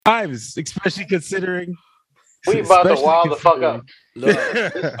Ives, especially considering. We about to wild the fuck up. No.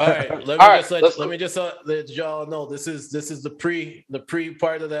 All right, let me just let y'all know this is the pre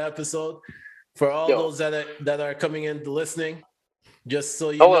part of the episode for all those that are coming in listening. Just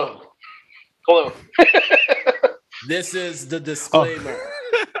so you know. Hello. This is the disclaimer.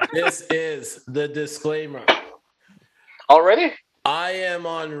 This is the disclaimer. Already? I am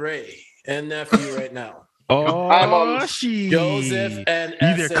on Ray and nephew right now. Oh, I'm on Joseph and you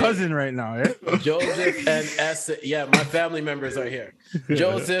their Essay. cousin right now, eh? Joseph and Essay. Yeah, my family members are here.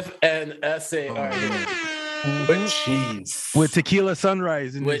 Joseph and Essay are here. With cheese. With tequila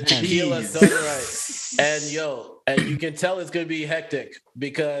sunrise. With tequila sunrise. And you can tell it's gonna be hectic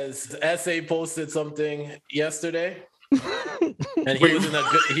because Essay posted something yesterday. And he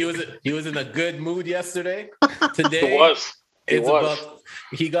was in a good mood yesterday. Today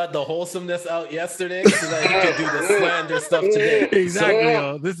he got the wholesomeness out yesterday so that he could do the slander stuff today.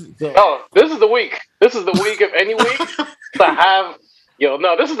 Exactly. This is the week. This is the week of any week to have.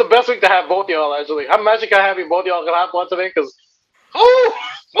 This is the best week to have both y'all. Actually, I'm magic. I have you both y'all gonna have one today because, oh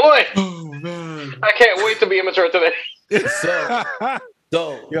boy, man, I can't wait to be immature today.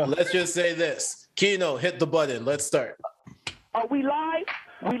 So let's just say this. Kino, hit the button. Let's start. Are we live?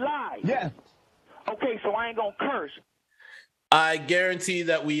 We live. Yeah. Okay, so I ain't gonna curse. I guarantee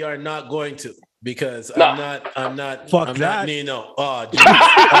that we are not going to because I'm not Nino. Oh, geez.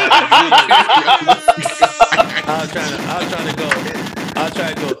 I was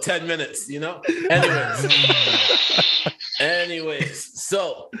trying to go 10 minutes, Anyways,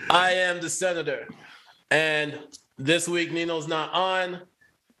 so I am the senator. And this week Nino's not on.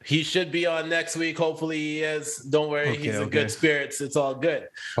 He should be on next week. Hopefully he is. Don't worry. He's in good spirits. It's all good.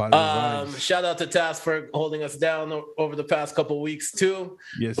 Shout out to Task for holding us down over the past couple of weeks too.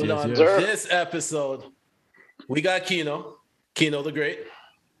 Yes. This episode, we got Kino the Great.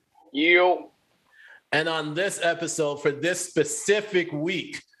 You. And on this episode, for this specific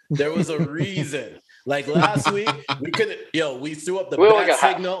week, there was a reason. Like last week, we threw up the bat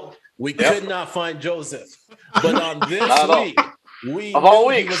signal. We could not find Joseph. But on this week, we knew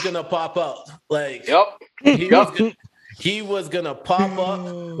he was gonna pop out. Like he was gonna pop up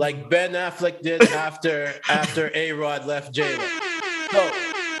like Ben Affleck did after A-Rod left Jalen. So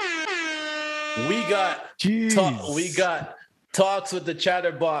we got Talks with the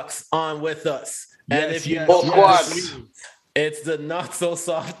Chatterbox on with us. And if you it's the not so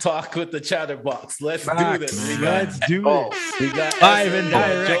soft talk with the Chatterbox. Let's do this. Let's do it. We got live and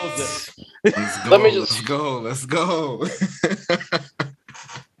direct. Joseph. Let's go.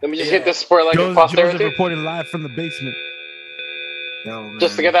 Let me just hit this for posterity. Joseph reporting live from the basement.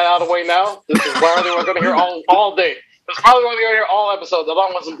 Just to get that out of the way now. This is where we're going to hear all day. This is probably what we're going to hear all episodes. The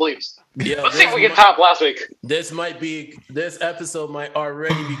long ones and bleeps. Let's see if we can top last week. This episode might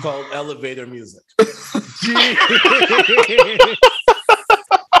already be called elevator music. just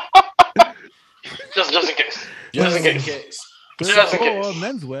in case. Just in case.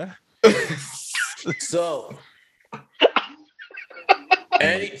 Menswear. So,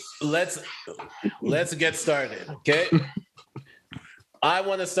 let's get started, okay? I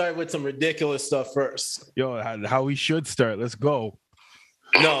want to start with some ridiculous stuff first. How we should start. Let's go.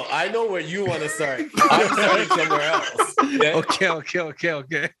 No, I know where you want to start. I'm starting somewhere else.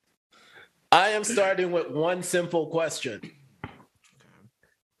 Okay. I am starting with one simple question.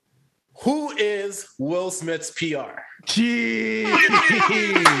 Who is Will Smith's PR? Jeez.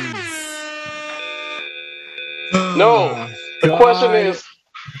 No. The question is...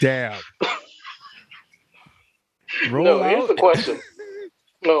 Damn. Here's the question.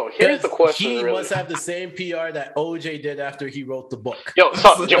 No, here's the question. He really. must have the same PR that OJ did after he wrote the book.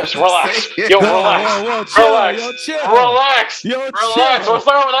 Just relax. Relax. Relax. We're starting with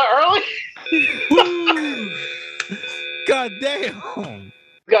that early? God damn.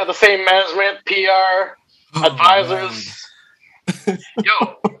 We got the same management, PR, advisors.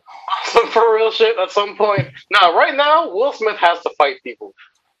 For real shit at some point. Now, right now, Will Smith has to fight people.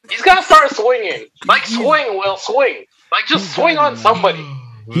 He's got to start swinging. Swing, Will, swing. Just swing on somebody.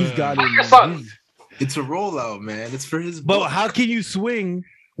 He's got it. Your son. It's a rollout, man. It's for his book. But how can you swing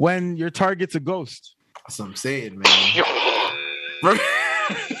when your target's a ghost? That's what I'm saying, man.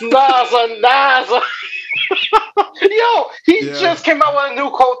 Nah, son. He just came out with a new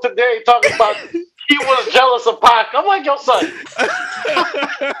quote today talking about he was jealous of Pac. I'm like, yo, son.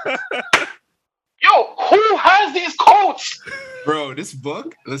 Who has these quotes? Bro, this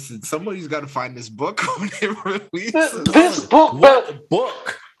book, listen, somebody's got to find this book when it releases. This book. What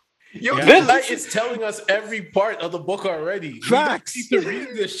book? Yo, This light is telling us every part of the book already. Facts. We don't need to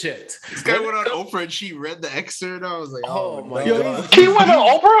read this shit. This guy went on Oprah and she read the excerpt. I was like, Oh my Yo, god. He went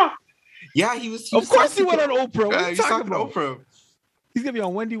on Oprah. Yeah, he was. Of course he went on Oprah. What Yeah, are you he's talking talking to about? Oprah. He's gonna be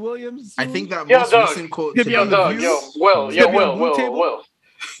on Wendy Williams. I think that Yo, most Doug. recent quote. He'll be Yo, on The Doug. View? Will. He's gonna be on Blue Table?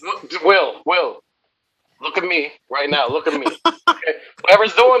 Will. Look at me right now. Look at me. Okay?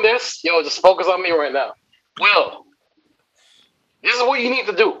 Whoever's doing this, just focus on me right now. Will, this is what you need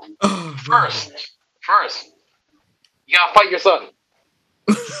to do. First, you gotta fight your son.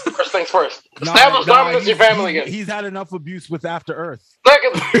 First things first. Establish dominance in your family again. He's had enough abuse with After Earth.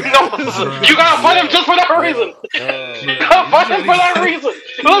 Second, you gotta fight him just for that reason. You gotta fight him for that reason.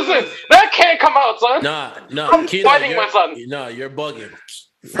 Listen, that can't come out, son. Nah, I'm Kino, fighting my son. No, you're bugging.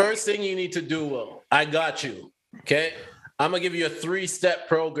 First thing you need to do, Will, I got you. Okay? I'm gonna give you a 3-step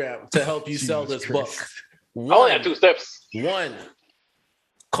program to help you sell this book. I only have 2 steps. 1,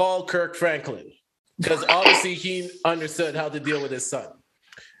 call Kirk Franklin. Because obviously he understood how to deal with his son.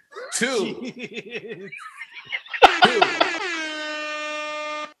 2,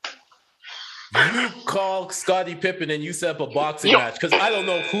 you call Scottie Pippen and you set up a boxing match. Because I don't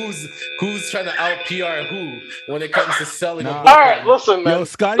know who's trying to out PR who when it comes to selling a book. All right, listen, man. Yo,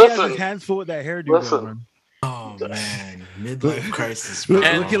 Scotty has his hands full with that hairdo. Listen. Man. Oh man, midlife crisis. Bro.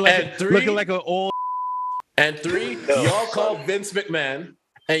 Looking like an old. And 3, y'all call Vince McMahon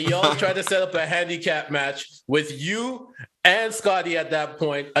and y'all try to set up a handicap match with you and Scotty at that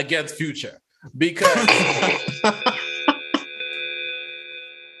point against Future. Because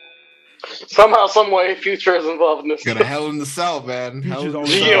somehow, some way, Future is involved in this. Got a hell in the cell, man. Hell in the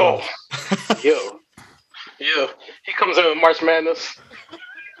Yo. cell. He comes in with March Madness.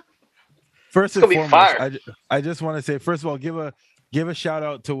 First and It's gonna be foremost, I just want to say, first of all, give a shout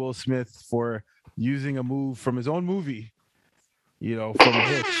out to Will Smith for using a move from his own movie, from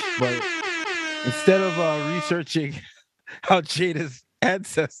Hitch. But instead of researching how Jada's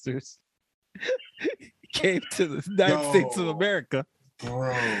ancestors came to the United States of America,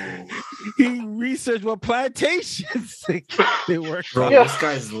 Bro. he researched what plantations they worked Bro, on. this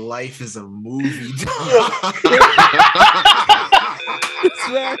guy's life is a movie.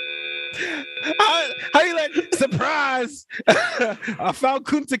 How you like surprise? I found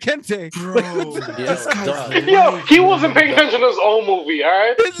Kunta Kente. He wasn't paying attention to his own movie, all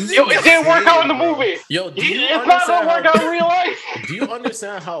right? It didn't work out in the movie. It's not gonna work out in real life. Do you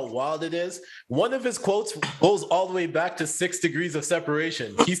understand how wild it is? One of his quotes goes all the way back to 6 Degrees of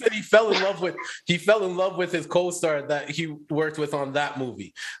Separation. He said he fell in love with his co-star that he worked with on that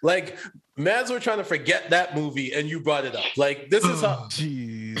movie. Like, mans were trying to forget that movie, and you brought it up. Like, this is how.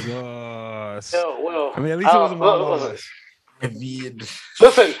 Jesus. Well, I mean, at least it wasn't Wild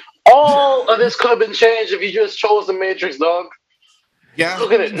Listen, all of this could have been changed if you just chose the Matrix, dog. Yeah.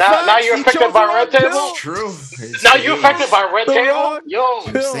 Look at it. Now you're affected by Red Table. It's true. Now you're affected by Red Table. Yo,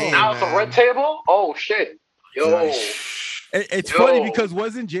 saying, now it's a Red Table. Oh shit. Yo. It's funny because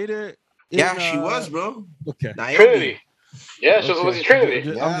wasn't Jada? She was, bro. Okay. Naomi. Trinity. Yeah, she was with Trinity.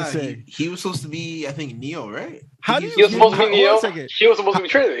 I'm just saying. He was supposed to be, I think, Neo, right? He was supposed to be Neo. She was supposed to be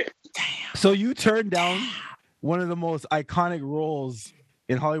Trinity. Damn. So you turned down one of the most iconic roles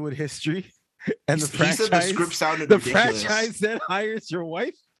in Hollywood history, and the franchise. He said the script sounded the ridiculous. franchise then hires your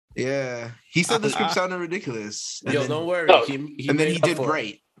wife. Yeah, he said the script sounded ridiculous. And Yo, then, don't worry. No. He and then he made up did for it.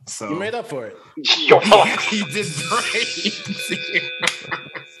 great. So He made up for it. Yo, he did great.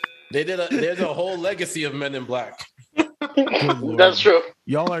 There's a whole legacy of Men in Black. Good Lord. that's true.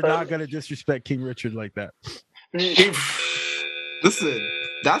 Y'all are not gonna disrespect King Richard like that. Listen,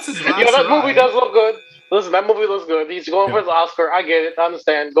 that's his last That movie ride. does look good. Listen, that movie looks good. He's going for his Oscar. I get it. I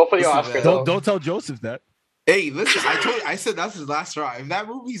understand. Go for your Listen, Oscar. man. though. Don't tell Joseph that. Hey, listen, I said that's his last ride. If that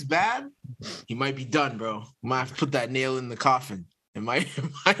movie's bad, he might be done, bro. Might have to put that nail in the coffin. It might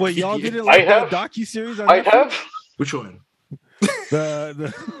Wait, be y'all it. didn't like have- that docuseries on I Netflix? have. Which one?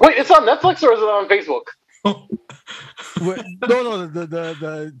 The Wait, it's on Netflix or is it on Facebook?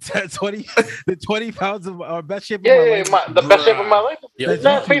 the 20 pounds of our best shape Yeah, of my life. the best shape of my life. Yo, It's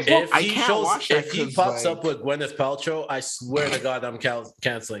not Facebook. If I he can't watch that if he 'cause, pops like- up with Gwyneth Paltrow, I swear to God, I'm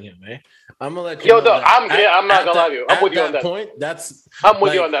canceling him, man. I'm gonna let you Yo, know dog, that I'm not at gonna lie to you. I'm at with you on that. point, that's I'm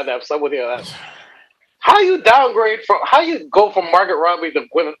with you like- on that, Neps. I'm with you on that. How you downgrade from? How you go from Margaret Robbie to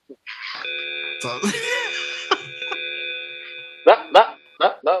Gwyneth? So,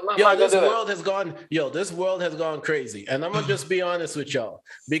 Not Yo, gonna this do that. world has gone. Yo, this world has gone crazy, and I'm gonna just be honest with y'all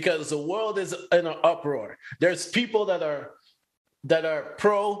because the world is in an uproar. There's people that are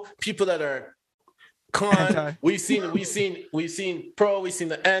pro, people that are con. Anti. We've seen pro, we've seen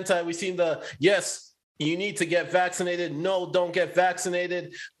the anti, we've seen the yes. you need to get vaccinated. No, don't get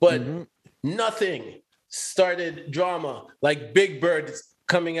vaccinated. But nothing started drama like Big Bird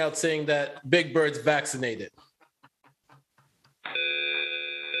coming out saying that Big Bird's vaccinated.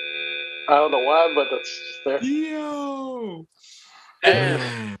 I don't know why, but that's just there. Yo.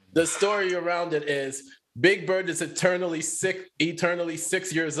 And the story around it is Big Bird is eternally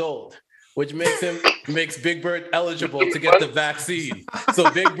 6 years old, which makes Big Bird eligible to get the vaccine. So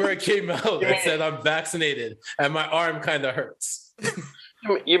Big Bird came out and said, "I'm vaccinated, and my arm kind of hurts."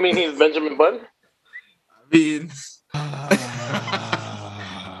 You mean he's Benjamin Button? I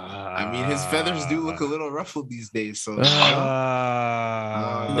mean, his feathers do look a little ruffled these days. So No,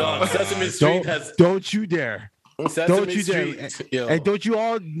 Sesame Street Don't you dare! Sesame Don't you Street, dare! yo. And don't you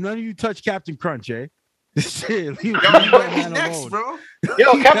all? None of you touch Captain Crunch, eh? Shit, leave Yo, that what man next, alone. bro?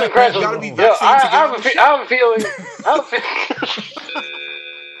 Yo, Captain Crunch Gotta be yo, vaccinated to I get on the I have a feeling.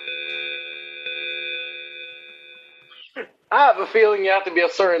 I have a feeling you have to be a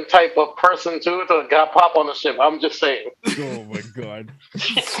certain type of person too to got pop on the ship. I'm just saying. Oh my god!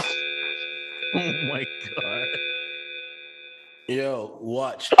 Oh my god! Yo,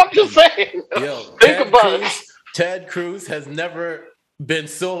 watch. I'm just saying. Yo, Think about it. Ted Cruz has never been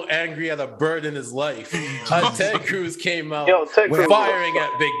so angry at a bird in his life. Ted Cruz came out Ted Cruz firing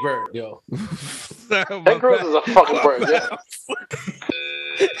at Big Bird. Yo, Ted Cruz is a fucking bird.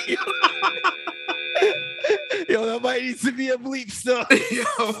 Yeah. Yo, that might need to be a bleep still. Yo,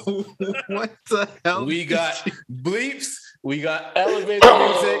 what the hell? we got bleeps. We got elevator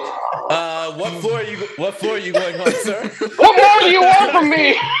music. What floor are you going on, sir? What more do you want from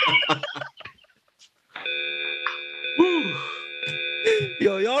me?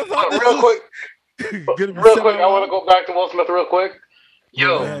 Yo, y'all thought this Real was quick, gonna be real quick. I semi-long? want to go back to Will Smith real quick. Go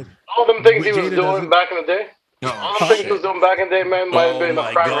Yo, ahead. all them things he was Jada doing doesn't- back in the day. All them things he was doing back in the day, man, might have been Oh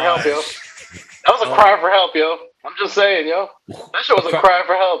a cry my for help, yo. gosh. That was a cry for help, yo. I'm just saying, yo. That shit was a cry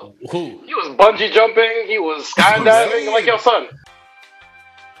for help. Who? He was bungee jumping. He was skydiving like your son.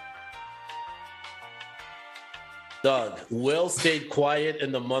 Doug, Will stayed quiet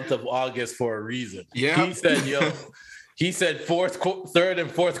in the month of August for a reason. Yeah. He said third and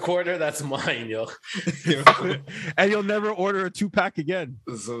fourth quarter, that's mine, yo. And you'll never order a 2-pack again.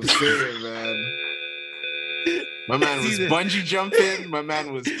 So serious, man. My man was bungee jumping. My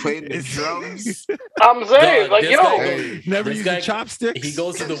man was playing the drums. I'm saying, Dog, like, this yo. guy Never This use guy- the chopsticks. He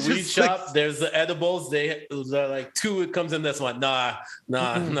goes to the weed shop. There's the edibles. They're like 2. It comes in this one. Nah.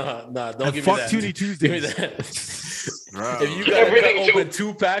 Don't And give me fuck that. Tuesday Give me Tuesdays. that. Bro. If you gotta Everything open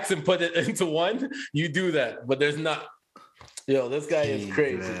 2 packs and put it into one, you do that. But there's not. Yo, this guy is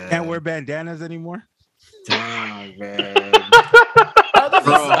crazy. Can't wear bandanas anymore. Damn, man.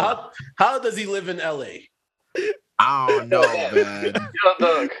 How does he live in LA? I don't know, man. Yo,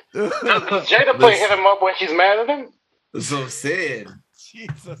 Doug. Does Jada play hit him up when she's mad at him? So sad.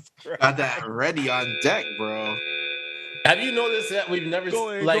 Jesus Christ. Got that ready on deck, bro. Have you noticed that we've never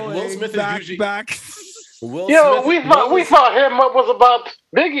Will Smith back, is usually back. Will Yo, Smith, we thought him up was about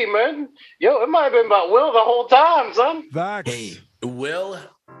Biggie, man. Yo, it might have been about Will the whole time, son. Back. Hey, Will,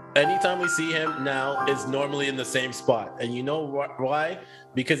 anytime we see him now, is normally in the same spot. And you know why?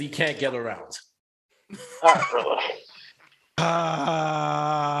 Because he can't get around. All right, brother.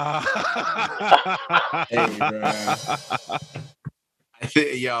 hey, bro. I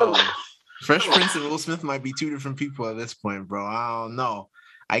think, yo, Fresh Prince and Will Smith might be 2 different people at this point, bro. I don't know.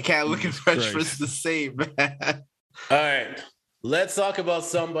 I can't look at Fresh Christ. Prince the same, man. All right. Let's talk about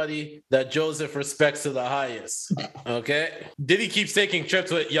somebody that Joseph respects to the highest. Okay. Diddy keeps taking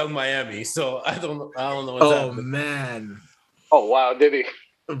trips with Young Miami, so I don't know what's happening. Man. Oh, wow, did he?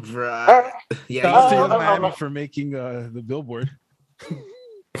 Bruh. Yeah, Shout out to Oh, Young no, Miami no. for making the billboard.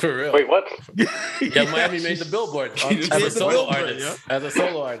 For real. Wait, what? Young Miami made the billboard She as just a made the solo billboard, artist. As a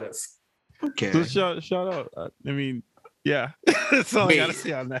solo artist. okay. So shout out. I mean, yeah. That's all I gotta Wait,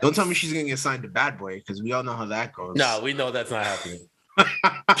 say on that. Don't tell me she's gonna get signed to Bad Boy because we all know how that goes. No, we know that's not happening.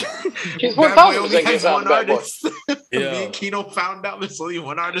 He's Bad 1,000% Boy only has gets out one of Bad Boy. artist. Yeah. Me and Kino found out there's only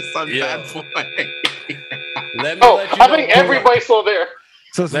one artist on Yeah. Bad Boy. Let me Oh, let you I know. think everybody's still there.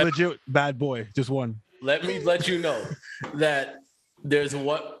 So it's That- legit bad boy, just one. Let me let you know that there's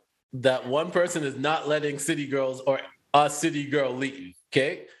that one person is not letting City Girls or a City Girl leave.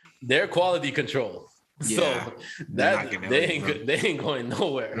 Okay, they're quality control. Yeah, So they're not that gonna they leave, ain't they ain't going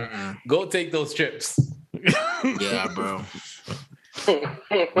nowhere. Mm-mm. Go take those trips. Yeah, bro.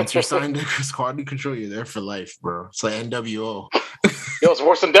 Once you're signed to quality control, you're there for life, bro. It's like NWO. Yo, it's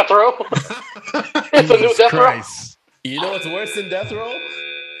worse than Death Row. It's a new Jesus Death Row. Christ. You know what's worse than death row?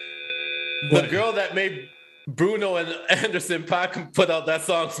 The What? girl that made Bruno and Anderson .Paak put out that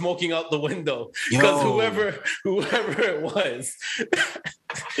song "Smoking Out the Window" because whoever it was,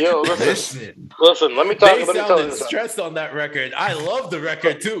 Yo, listen. Let me tell you. They sounded stressed on that record. I love the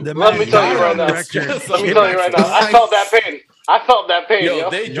record too. Let me tell you right now. I felt that pain. Yo,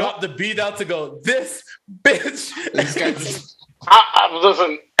 they dropped the beat out to go. This bitch. Listen.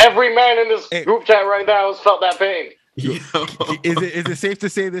 Every man in this group chat right now has felt that pain. Is it safe to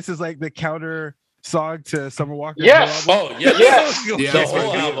say this is like the counter song to Summer Walker? Yes. Oh, yes. The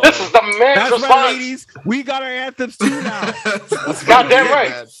whole album. This is the man's response. Right, ladies. We got our anthems too now. Goddamn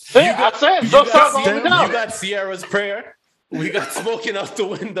right. I said, you got Sierra's Prayer. We got Smoking Out the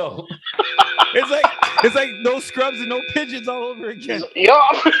Window. It's like no scrubs and no pigeons all over again. Yo.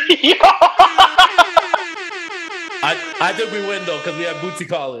 I think we win though because we have Bootsy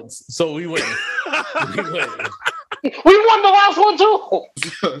Collins, so we win. We win. We won the last one too.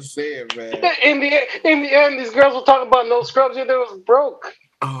 Say it, man. In the end, these girls were talking about no scrubs. Yet they was broke.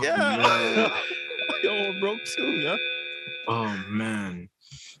 Oh, yeah. Man. Yo, broke too, yeah. Oh man.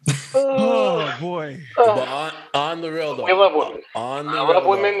 Oh boy. But on the real though, we love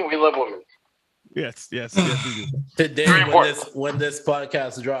women. We love women. Yes, we do. Today, when this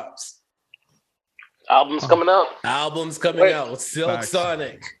podcast drops, album's coming out. Silk Facts.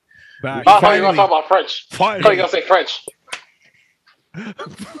 Sonic. I thought you were gonna talk about French. I thought you were gonna say French.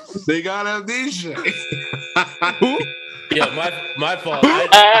 They got amnesia. Who? Yeah, my fault. My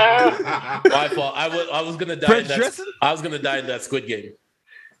fault. I was gonna die. I was gonna die in that Squid Game.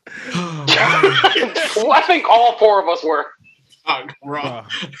 Well, I think all four of us were. Wrong.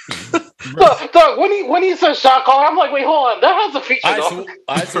 Doug, when he said shot caller, I'm like, wait, hold on, that has a feature.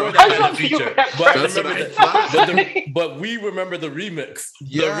 I swear that had a feature, but we remember the remix.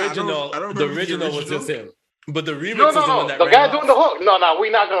 Yeah, the original was just him. But the remix no, was the one that the guy doing the hook. No,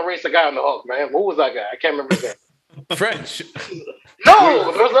 we're not gonna race the guy on the hook, man. Who was that guy? I can't remember his name. French.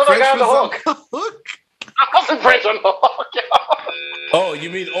 No, there was another guy on the hook. I wasn't French on the hook. Oh, you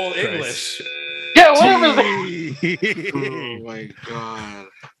mean Old English? Yeah, whatever his name. Oh my god.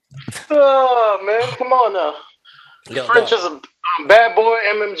 Oh man, come on now. Yo, French is a bad boy,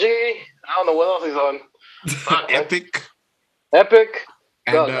 MMG. I don't know what else he's on. Epic.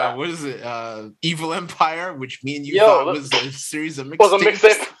 And what is it? Evil Empire, which me and you thought was a series of mixtapes. Was a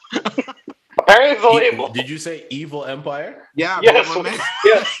mixtape. Apparently it's a label. Did you say Evil Empire? Yeah. Yes. A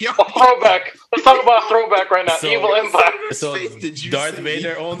throwback. Let's talk about a throwback right now. Evil Empire. So Darth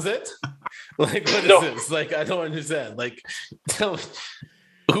Vader owns it? Like, what is this? Like, I don't understand. Like, tell me,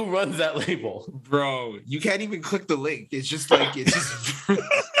 who runs that label? Bro, you can't even click the link. It's just like, it just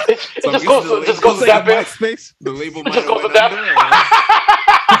goes to that bit. Space. The label just goes to that.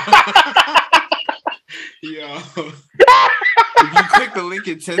 Yo. If you click the link,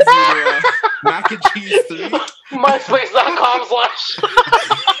 it says Mac and Cheese 3. MySpace.com/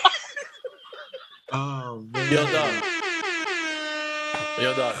 Oh, man.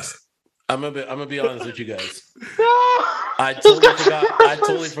 Yo, dogs. I'm gonna be honest with you guys. I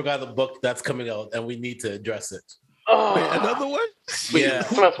totally forgot the book that's coming out, and we need to address it. Wait, another one? Yeah.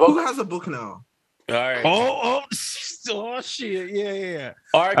 Who has a book now? All right. Oh shit! Yeah.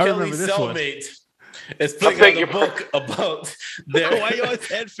 R. Kelly's cellmate is putting out a book about their. Why you always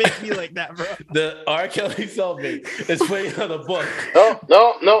head fake me like that, bro? The R. Kelly cellmate is putting out a book.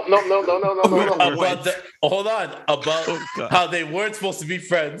 No. About how they weren't supposed to be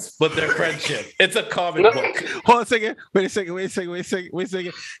friends, but their friendship. It's a comic book. Hold on a second. Wait a second.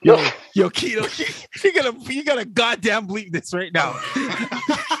 Yo, Keto, you gotta goddamn bleep this right now. You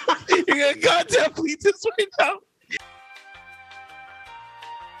gotta goddamn bleep this right now.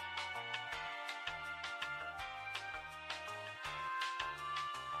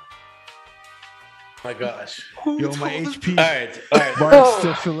 My gosh. Yo, my HP. All right. Bar's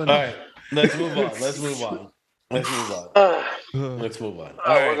still filling up. All right. Let's move on. All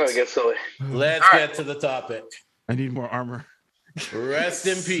right, we're gonna get silly. Let's get to the topic. I need more armor. Rest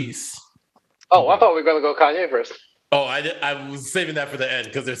in peace. Oh, I thought we were gonna go Kanye first. Oh, I was saving that for the end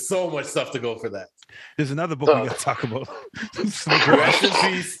because there's so much stuff to go for that. There's another book we gotta talk about. Rest in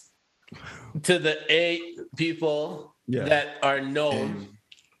peace to the 8 people that are known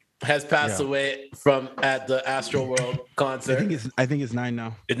has passed away from at the Astro World concert. I think it's 9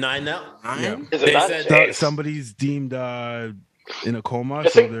 now. It's 9 now? 9? Yeah. They said somebody's deemed in a coma,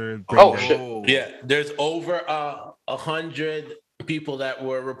 so they're shit. Yeah, there's over 100 people that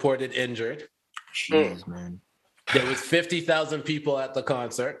were reported injured. Jeez, man. There was 50,000 people at the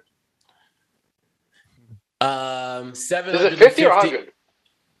concert. 750, is it 50 or 100?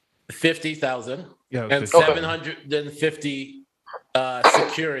 50,000. Yeah, and 750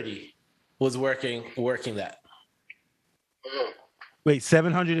 security was working that. Wait,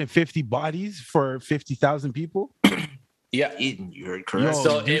 750 bodies for 50,000 people? Yeah, Eden, you heard correct. Yo,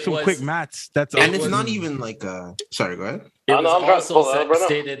 So do it some was- quick maths. That's and it's was- not even like sorry, go ahead. it I know, I'm was trying to pull also it up right now.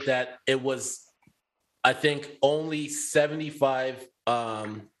 stated that it was, I think, only 75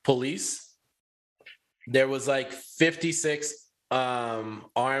 police. There was like 56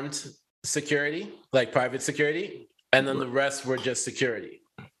 armed security, like private security, and then the rest were just security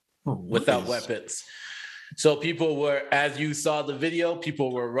without weapons. So people were, as you saw the video,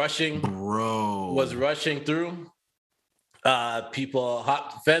 people were rushing, was rushing through. People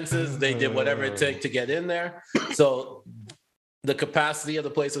hopped fences. They did whatever it took to get in there. So the capacity of the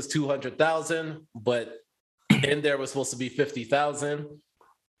place was 200,000, but in there was supposed to be 50,000.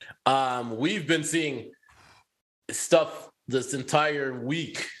 We've been seeing stuff this entire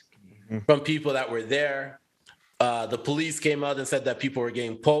week from people that were there. The police came out and said that people were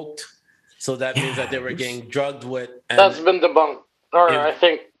getting poked. So that means that they were getting drugged with. And That's been debunked, or I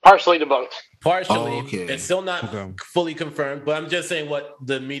think partially debunked. partially, okay. it's still not fully confirmed, but I'm just saying what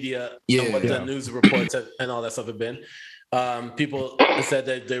the media and what the news reports and all that stuff have been. People said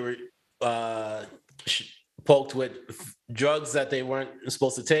that they were poked with drugs that they weren't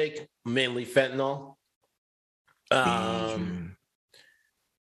supposed to take, mainly fentanyl.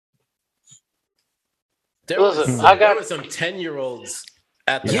 There were some 10-year-olds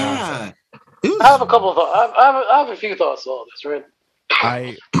at the Yeah. I have a couple of thoughts. I have a few thoughts on all this, right?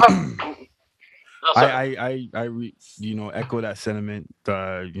 Echo that sentiment.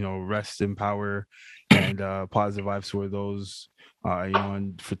 Rest in power and positive vibes for those,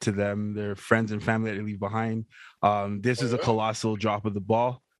 and to them, their friends and family that they leave behind. This is a colossal drop of the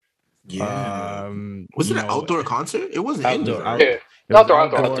ball. Yeah. Was it an outdoor concert? It wasn't outdoor. indoor. Yeah.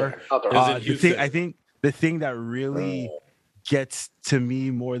 Outdoor. I think the thing that really gets to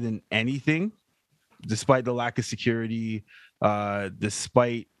me more than anything, despite the lack of security,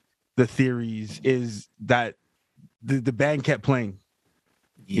 despite the theories, is that the band kept playing.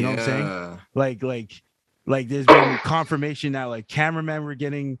 You know what I'm saying? Like there's been confirmation that like cameramen were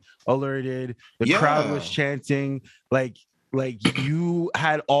getting alerted, the crowd was chanting, like you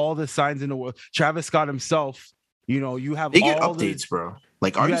had all the signs in the world. Travis Scott himself, you have they get all updates, bro.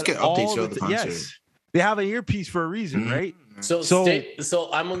 Like artists get updates throughout the concert. Yes. They have an earpiece for a reason, right? So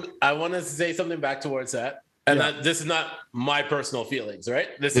I want to say something back towards that, and this is not my personal feelings, right?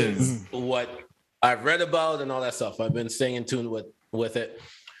 This is what I've read about and all that stuff. I've been staying in tune with it.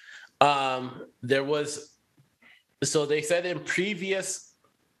 So they said in previous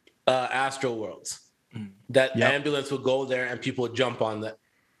Astro Worlds that ambulance would go there and people would jump on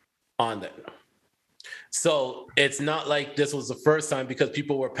them. So it's not like this was the first time, because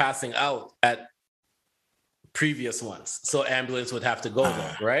people were passing out at previous ones. So ambulance would have to go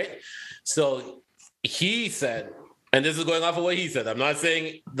there, right? So he said, and this is going off of what he said. I'm not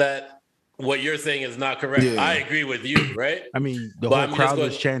saying that what you're saying is not correct. Yeah. I agree with you, right? I mean, the whole crowd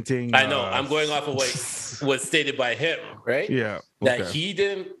was chanting. I know. I'm going off of what was stated by him, right? Yeah. That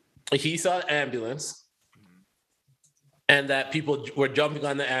he saw an ambulance and that people were jumping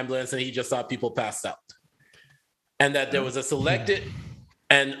on the ambulance and he just saw people passed out. And that there was a selected,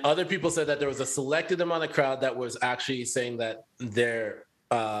 and other people said that there was a selected amount of crowd that was actually saying that they're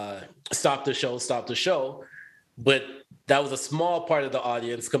stop the show. But that was a small part of the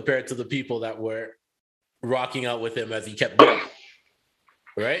audience compared to the people that were rocking out with him as he kept going.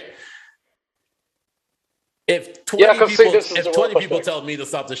 Right? If 20 people tell me to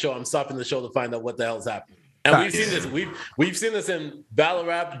stop the show, I'm stopping the show to find out what the hell's happening. And we've seen this. We've seen this in battle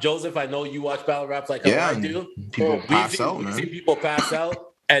rap. Joseph, I know you watch battle rap like how I do. People pass out, man. We've seen people pass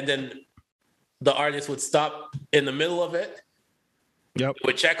out, and then the artist would stop in the middle of it. Yep.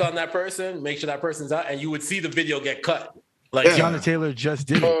 Would check on that person, make sure that person's out, and you would see the video get cut. Like Tiana Taylor just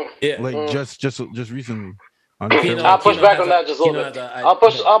did it. Yeah. Like just recently. I'll push back on that just a little bit. I'll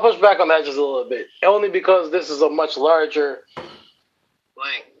push back on that just a little bit. Only because this is a much larger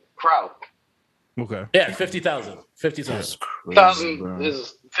crowd. Okay. Yeah, 50,000. 50,000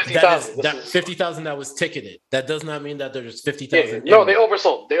 is 50,000. 50,000 that was ticketed. That does not mean that there's 50,000. No, they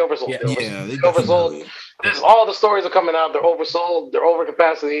oversold. They oversold. There's all the stories are coming out. They're oversold. They're over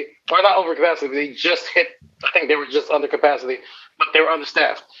capacity. Or not over capacity. They just hit. I think they were just under capacity, but they were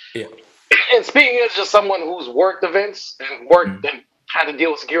understaffed. Yeah. And speaking as just someone who's worked events and worked and had to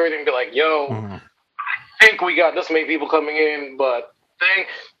deal with security and be like, I think we got this many people coming in, but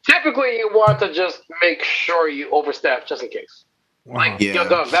typically you want to just make sure you overstaff just in case.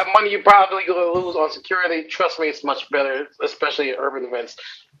 That money you're probably going to lose on security, trust me, it's much better, especially at urban events.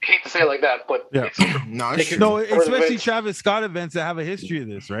 hate to say it like that, but Yeah. No, it's No, true. especially Travis Scott events that have a history of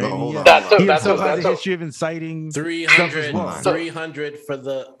this, right? Oh, hold on, That too, He that himself too, has that a too. history of inciting 300, well. 300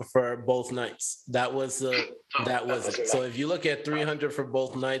 for both nights. That was it. So if you look at 300 for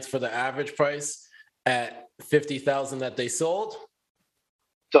both nights for the average price at 50,000 that they sold,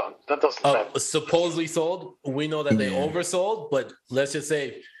 So that doesn't supposedly sold. We know that they oversold, but let's just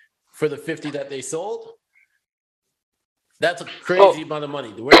say for the 50 that they sold, that's a crazy amount of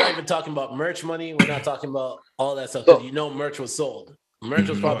money. We're not even talking about merch money. We're not talking about all that stuff because merch was sold. Merch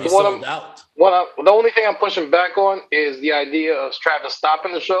was probably sold out. The only thing I'm pushing back on is the idea of Travis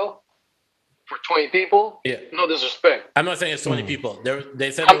stopping the show for 20 people. Yeah. No disrespect. I'm not saying it's 20 people.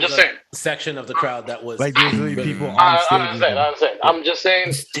 They said I'm there was just saying. section of the crowd that was Like there's really people on I stage. understand. I'm just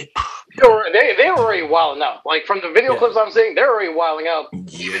saying they were already wilding out. Like from the video clips I'm seeing, they're already wilding out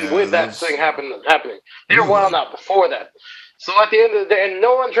even with that thing happening. They were wilding out before that. So at the end of the day, and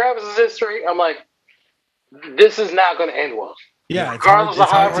knowing Travis's history, I'm like, this is not going to end well. Yeah, regardless of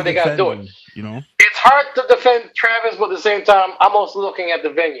however they got to do it. You know, it's hard to defend Travis, but at the same time, I'm also looking at the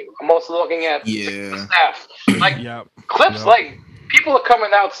venue. I'm also looking at the staff. Like clips, like people are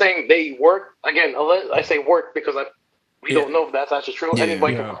coming out saying they work. Again, I say work because we don't know if that's actually true.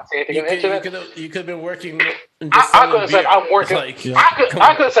 Anybody can say anything on the internet. You could have been working. I could have said I'm working. I could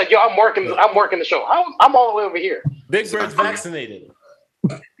have said, yo, I'm working the show. I'm all the way over here. Big Bird's vaccinated.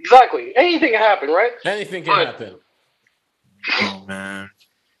 Exactly. Anything can happen, right? Anything can happen. Oh man.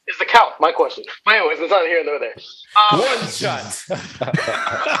 Is the count my question? But anyways, it's not here nor there. One shot.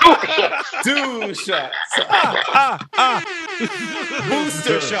 Two shots.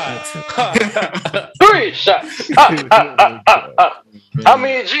 Booster shot. 3 shots. How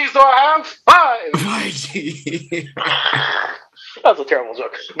many G's do I have? 5. That's a terrible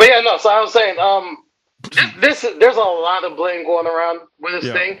joke. But yeah, no. So I was saying, there's a lot of blame going around with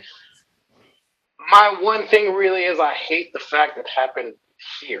this thing. My one thing really is I hate the fact that it happened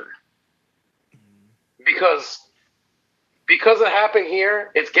here. Because it happened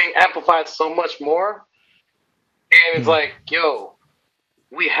here, it's getting amplified so much more. And it's like, yo,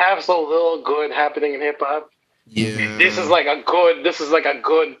 we have so little good happening in hip hop. Yeah. This is like a good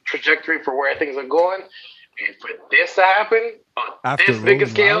trajectory for where things are going. And for this to happen on this big a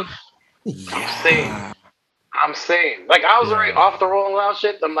scale, I'm saying, like, I was already off the Rolling Loud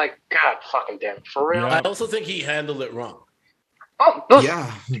shit. I'm like, God fucking damn it, for real. I also think he handled it wrong. Oh, Travis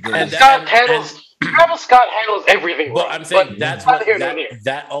Scott handles everything wrong. But I'm saying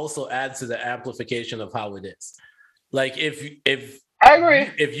that also adds to the amplification of how it is. Like if I agree,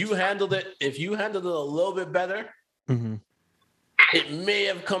 if you handled it a little bit better, it may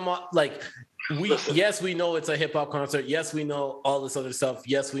have come up like. We know it's a hip hop concert. Yes, we know all this other stuff.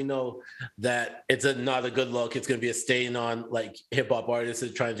 Yes, we know that it's not a good look. It's going to be a stain on like hip hop artists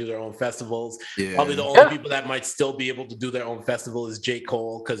that try to do their own festivals. Yeah. Probably the only people that might still be able to do their own festival is J.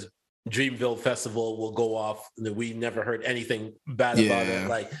 Cole, because Dreamville Festival will go off. We never heard anything bad about it.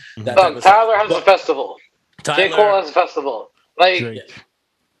 Like that Tyler has a festival. J. Cole has a festival. Like Drake.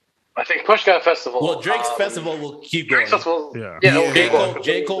 I think Push got a festival. Well, Drake's festival will keep going. J.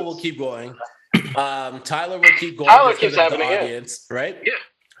 Cole will keep going. Tyler will keep going. Tyler keeps happening, audience, right? Yeah.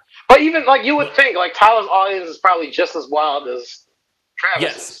 But even like you would think, like Tyler's audience is probably just as wild as Travis.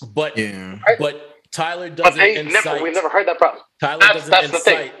 Yes, but Tyler doesn't incite. We've never heard that problem. Tyler doesn't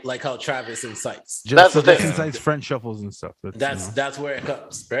incite like how Travis incites. That's the thing. Incites French shuffles and stuff. That's where it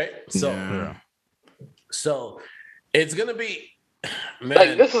comes, right? So it's gonna be. Man.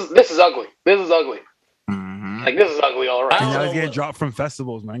 Like this is ugly. This is ugly. Like this is ugly, all right. And now he's getting dropped from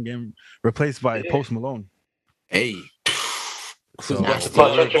festivals, man. Getting replaced by Post Malone. Hey, so that's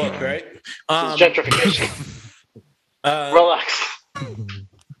right? Gentrification. Relax.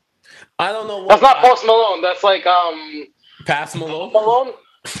 I don't know. That's not Post Malone. That's like Pass Malone. Paul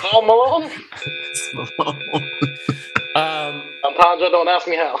Malone. Alejandro, don't ask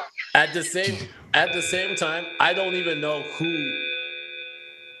me how. At the same time, I don't even know who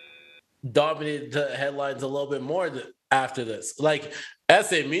dominated the headlines a little bit more after this. Like,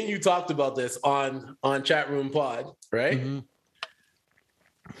 Essay, me and you talked about this on Chat Room Pod, right? Mm-hmm.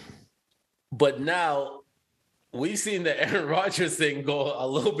 But now we've seen the Aaron Rodgers thing go a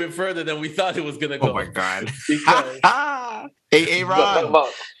little bit further than we thought it was going to go. Oh, my God. Because hey, Ron. We're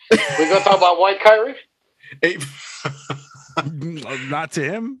going to talk about White Kyrie? Not to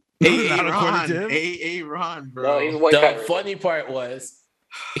him. Hey, Ron, bro. No, he's White Kyrie. The funny part was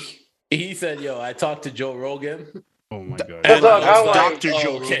he said, yo, I talked to Joe Rogan. Oh, my God. Dr.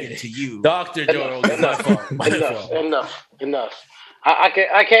 Joe Rogan to you. Dr. Joe Rogan. Enough.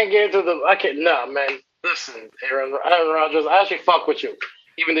 I can't get into the... Nah, man. Listen, Aaron Rodgers, I actually fuck with you.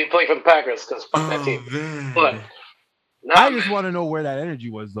 even though he played for the Packers, because fuck that team. Man. But I just want to know where that energy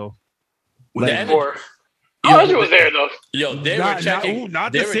was, though. Like, energy was there though. Yo, they were checking.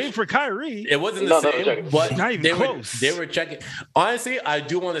 Not the same for Kyrie. It wasn't the same, but not even close. They were checking. Honestly, I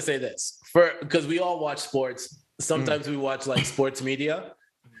do want to say this because we all watch sports. Sometimes we watch like sports media.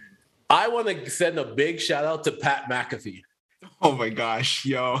 I want to send a big shout out to Pat McAfee. Oh my gosh,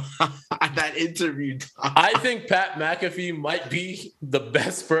 yo, that interview. I think Pat McAfee might be the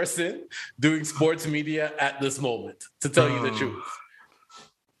best person doing sports media at this moment. To tell you the truth.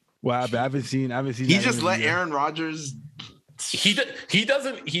 Well, I haven't seen. He just let Aaron Rodgers. He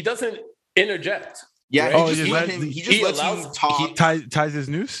doesn't interject. Yeah. Right? He just lets him talk. He ties his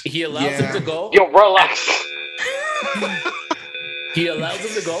noose. He allows him to go. Yo, relax. He allows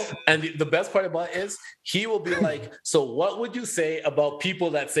him to go, and the best part about it is he will be like, "So, what would you say about people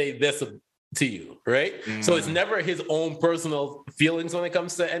that say this to you?" Right? Mm. So it's never his own personal feelings when it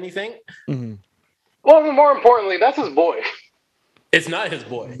comes to anything. Mm-hmm. Well, more importantly, that's his boy. It's not his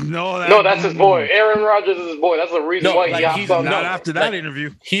boy. No, that's his boy. Aaron Rodgers is his boy. That's the reason why he hopped on. Not after that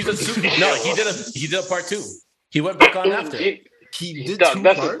interview. He's a super. No, he did a part 2. He went back on after. He did two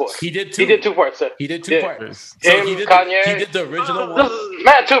parts. He did 2. He did 2 parts. Sir. He did 2 parts. So he did the original one. This is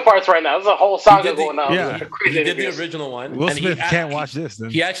mad 2 parts right now. There's a whole saga going on. Yeah, he did the original one. Will Smith can't watch this. Then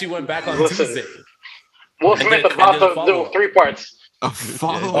he actually went back on Tuesday. Will Smith about to do 3 parts. A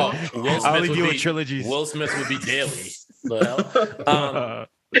follow-up. I'll leave you with trilogies. Will Smith would be daily. Yo,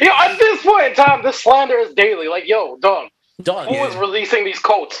 at this point in time, this slander is daily. Like, yo, dog. Who is releasing these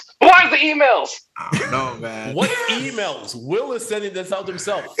quotes? Why is the emails? I don't know, man. What emails? Will is sending this out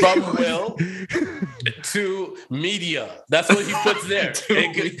himself from Will to media. That's what he puts there.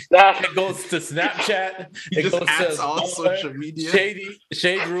 It goes to Snapchat. It goes to all social media.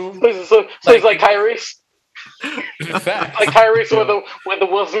 Shade Room. So he's like Tyrese. Like Tyrese with the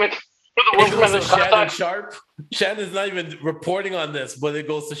Will Smith. Shannon Sharp. Shannon's not even reporting on this, but it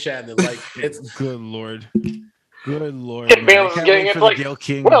goes to Shannon. Like it's good lord. Good lord. Bale's is getting it like,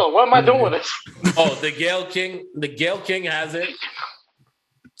 well, what am I doing with this? Oh, the Gale King has it.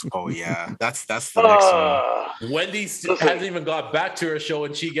 Oh yeah, that's the next one. Wendy hasn't even got back to her show,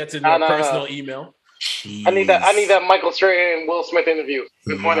 and she gets in her personal email. Jeez. I need that Michael Strahan and Will Smith interview.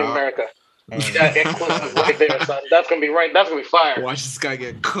 Good Morning America. That exclusive right there, son. That's gonna be fire. Watch this guy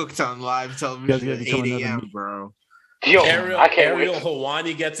get cooked on live television at 8 a.m., bro. Yo, Ariel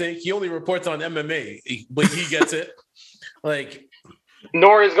Hawani gets it. He only reports on MMA, but he gets it. Like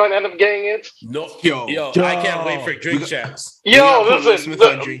Nori's going to end up getting it. No, yo, I can't wait for Drink Champs. Yo, listen, Smith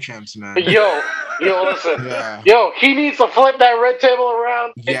on Drink Champs, man. Yo, listen. Yeah. Yo, he needs to flip that red table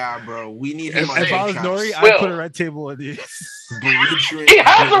around. Yeah, bro, we need him. If I was Nori, I'd put a red table in this. He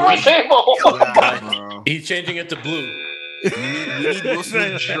has a red table. Yeah, bro. He's changing it to blue. We need Will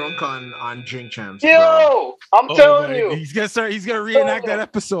Smith drunk on Drink Champs. Yo, I'm telling you, he's gonna reenact that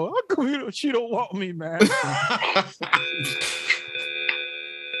episode. How come she don't want me, man?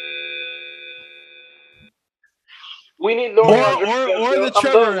 We need no or the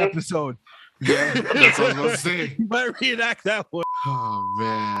Trevor episode. Yeah, that's what I was gonna say. You might reenact that one. Oh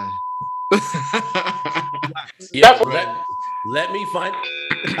man. Let me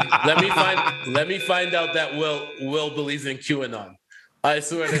find out that Will believes in QAnon. I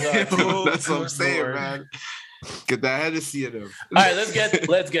swear to God. That's what I'm saying, man. Get that Hennessy in him. All right, let's get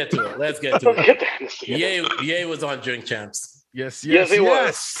to it. Ye was on Drink Champs. Yes, he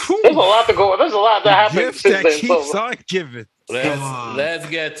was. There's a lot to go. There's a lot that happened since that then. Keeps on giving. Let's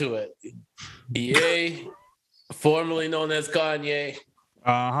get to it. Ye, formerly known as Kanye,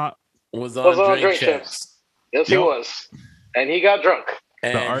 was on Drink Champs. Yes, he was. And he got drunk.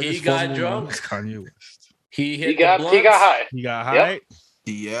 And he got drunk. Kanye West. He got high. He got high. Yep.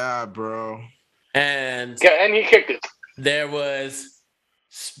 Yeah, bro. And he kicked it. There was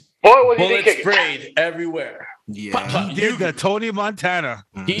bullets sprayed everywhere. Yeah. He did the Tony Montana.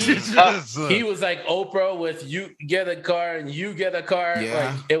 He was like Oprah with you get a car and you get a car.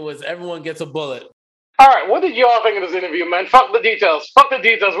 Yeah. Like it was everyone gets a bullet. All right, what did you all think of this interview, man? Fuck the details.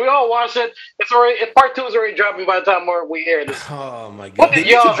 We all watched it. It's already part 2 is already dropping by the time we air this. Oh my God! What did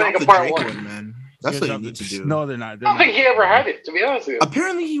y'all think of part 1? Man? That's what you need to do. No, they're not. I don't think he ever had it, to be honest with you.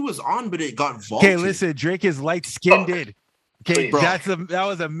 Apparently he was on, but it got vaulted. Okay, listen, Drake is light-skinned. Okay, that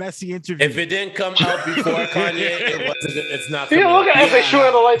was a messy interview. If it didn't come out before Kanye, it's not. Yeah, look at they shoot at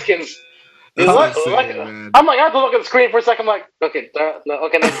the light skins. I'm like, I have to look at the screen for a second. I'm like, okay, never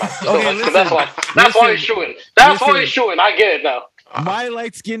mind. That's why he's shooting. That's why he's shooting. I get it now. My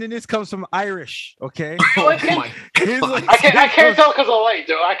light skinnedness comes from Irish. Okay, I can't tell because of light,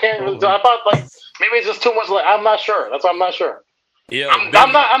 dude. I can't really tell. I thought like maybe it's just too much light. I'm not sure. That's why I'm not sure. Yo, I'm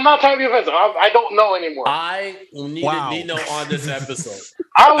not trying to be offensive. I don't know anymore. I needed Nino on this episode.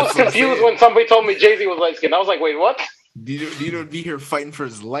 I was confused when somebody told me Jay-Z was light skinned. I was like, wait, what? Nino be here fighting for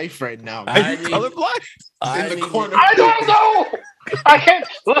his life right now. Are you colorblind? In the corner. I don't know. I can't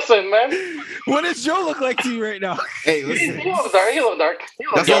listen, man. What does Joe look like to you right now? Hey, He listen. looks dark. He looks dark. He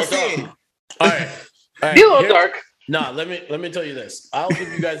looks That's what I'm dark. saying. All right. He looks dark. Nah, let me tell you this. I'll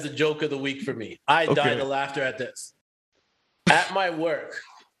give you guys the joke of the week for me. I died of laughter at this. At my work,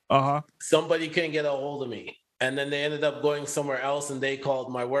 somebody couldn't get a hold of me. And then they ended up going somewhere else and they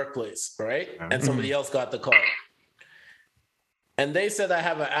called my workplace, right? And somebody else got the call. And they said I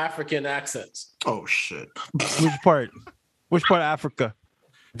have an African accent. Oh shit. Which part? Which part of Africa?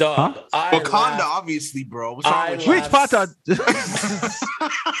 Dog. Huh? Wakanda, obviously, bro. What's wrong with you? Which part of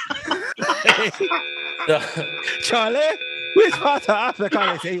Charlie? Which part of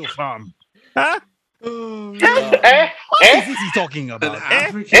Africa is you from? Huh? What is he talking about? An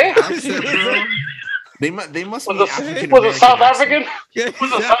African accent, bro? They must be African. Was it South African? Was it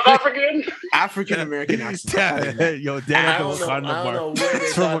South African? African American accent. Yo, I don't know where they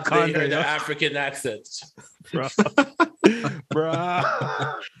thought they heard the African accent. Bro.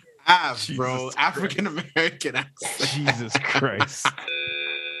 Bro. African American accent. Jesus Christ.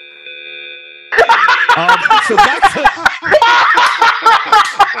 So back to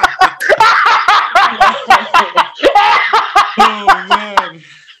oh man.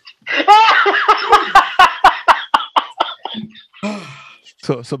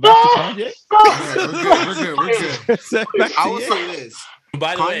 So back to Kanye. We're good. I will say this.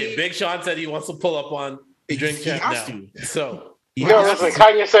 By the way, Big Sean said he wants to pull up on Drink Champ now. So listen,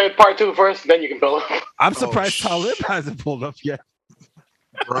 Kanye said part 2 first, then you can pull up. I'm surprised Talib hasn't pulled up yet.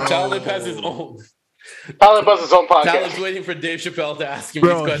 Talib has his own. Talib has his own podcast. Talib's waiting for Dave Chappelle to ask him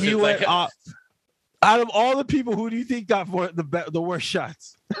these questions. He went out of all the people, who do you think got the worst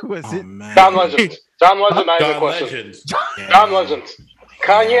shots? Was it man. John Legend? John Legend, I have a question. Legend. John Legend.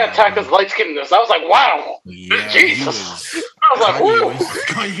 Kanye attacked his light skinnedness. I was like, wow. Yeah, Jesus. I was like, woo.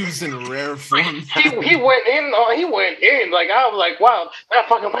 Kanye was in rare form. He went in. He went in. Like, I was like, wow, that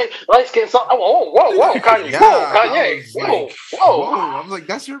fucking light skin. Whoa, Kanye. Yeah, whoa, Kanye. Whoa. I'm like,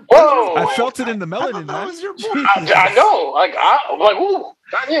 that's your. Whoa. I felt it in the melanin, That man. was your boy. I know. Like, I'm like, ooh,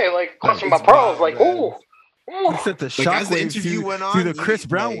 Kanye. Like, clutching my pearls. Like, ooh. He sent the Like, as the shockwave interview went on, through the Chris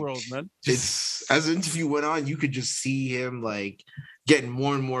Brown like, world, man. As the interview went on, you could just see him like getting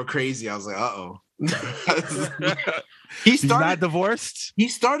more and more crazy. I was like, He's not divorced. He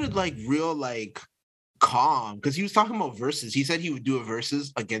started like real like calm because he was talking about verses. He said he would do a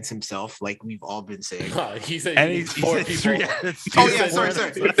verses against himself, like we've all been saying. He said And he he's four people. Sorry.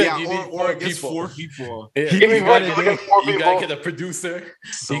 Yeah, or against four people. Yeah. Give me verses against 4 You people. gotta get a producer.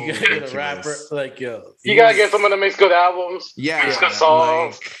 So you gotta get a ridiculous. rapper. Like, yo. You gotta get someone that makes good albums. Yeah, Makes good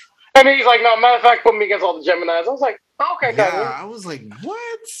songs. And he's like, no, matter of fact, put me against all the Geminis. I was like, oh, okay, Yeah, Kanye. I was like,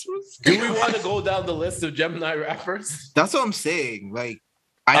 what? Do we want to go down the list of Gemini rappers? That's what I'm saying. Like,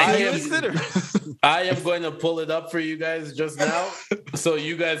 I am going to pull it up for you guys just now, so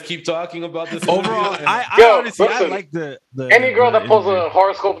you guys keep talking about this. Overall, interview. I honestly listen, like the any girl that pulls interview. a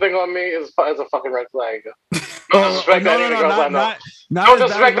horoscope thing on me is a fucking red flag. No, disrespect any of the girls I know. not Don't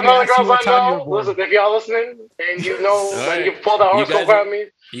as bad disrespect as when another they ask you girls what I time you were know. born. Listen, if y'all listening and you know All when right. you pulled a horoscope guys- on me,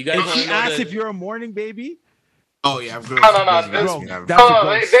 You guys If want she to know asks that if you're a morning baby, oh yeah, No, bro, that's a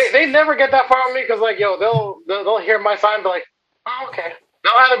ghost. they never get that far on me because like yo they'll hear my sign and be like, oh okay.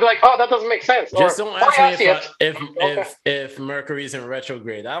 They'll either be like, oh that doesn't make sense. just or, don't "Oh, ask yeah, I me see it." Okay. if Mercury's in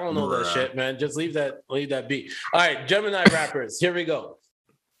retrograde. I don't know that Bruh. shit, man. Just leave that be. All right, Gemini rappers. Here we go.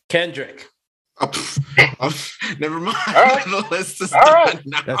 Kendrick. Never mind. All right. The list is All right. done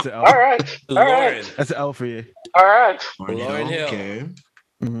now. that's an L. All right. All Lauren. right. That's an L for you. All right. Lauryn Hill. Okay.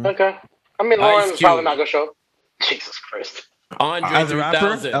 Mhm. Okay. I mean, Ice Lauren's Cube. probably not gonna show. Jesus Christ. Andre As a rapper,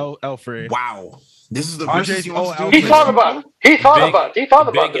 3000. L for you. Wow. This is the Andre's- verses he wants to oh, do. He thought about it. He thought Big- about it. He thought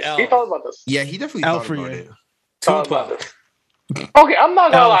about Big this. L. He thought about this. Yeah, he definitely L thought for about you. it. Thought about Tupac. this. Okay, I'm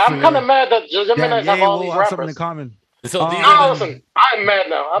not gonna L lie. for I'm kind of you. mad that Geminis have all we'll these have something in rappers. common. So these Oh, No, are the, listen. I'm mad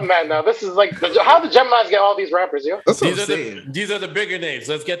now. I'm mad now. This is like how the Geminis get all these rappers, yo? That's what these I'm are saying. these are the bigger names.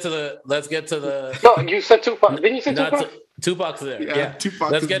 Let's get to the No, you said Tupac. Didn't you say not Tupac? so, Tupac's there. Yeah, Yeah.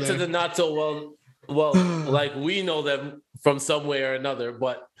 Tupac Let's is get to there. the not so well like we know them from some way or another,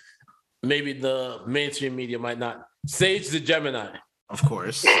 but maybe the mainstream media might not. Sage the Gemini. Of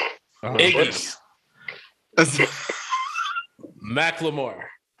course. Iggy. Macklemore.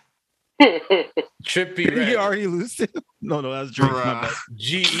 Trippy Did he Red. already lose it? No, that's Drake. My bad.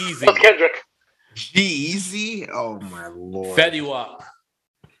 G-Eazy. That's Kendrick. G-Eazy? Oh my lord. Fetty Wap.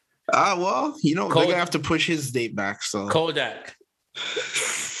 Well, you know, they're Kodak. gonna have to push his date back, so Kodak.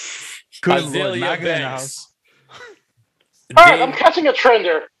 Good Lord, Azalea Naga in the Banks. house. All right, I'm catching a trend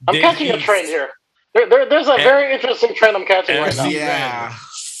here. There's a very interesting trend I'm catching right now. Yeah.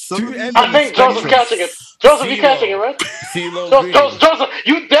 I think Joseph's catching it. Joseph, you catching it, right? Joseph,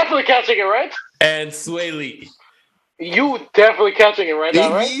 you definitely catching it, right? And Sway Lee. You definitely catching it right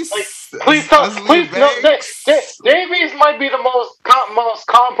now, right? Like, please no. Davies might be the most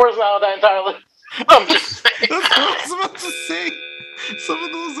calm person out of that entire list. I'm just saying. That's what I was about to say. Some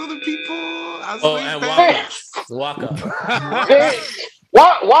of those other people. And Waka.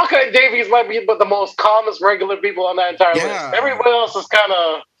 Waka and Davies might be the most calmest regular people on that entire list. Everybody else is kind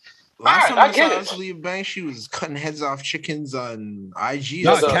of. Last time I saw Azalea Banks, she was cutting heads off chickens on IG.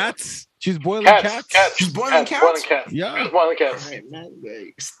 No, cats. She's boiling cats. She's boiling cats? Yeah. She's boiling cats. Right, man.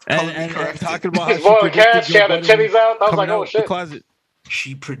 And talking about she's boiling cats. She had her titties out. I was like, oh shit. Closet.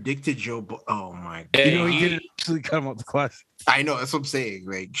 She predicted oh my god. You know, he didn't actually come out the closet. I know, that's what I'm saying.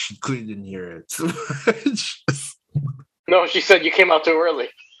 Like, she clearly didn't hear it. No, she said you came out too early.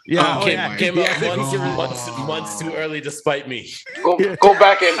 Yeah, came out months too early despite me. Go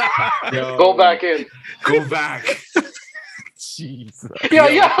back in. Go back in. Go back. Jesus.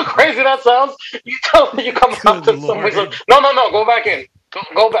 Yeah, how crazy that sounds. You tell me you come out to somebody. No, go back in.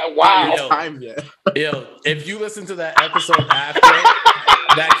 Go back. Wow. Yo, if you listen to that episode after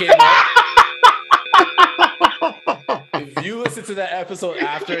that came out, if you listen to that episode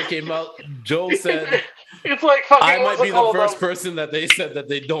after it came out, Joe said, it's like fucking. I might be the first person that they said that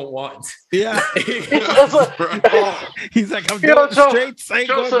they don't want. Yeah. He's like, I'm doing straight. I ain't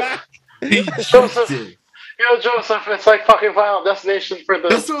going back. Joseph, it's like fucking Final Destination for the.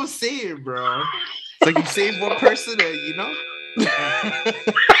 That's what I'm saying, bro. It's like you save one person and you know.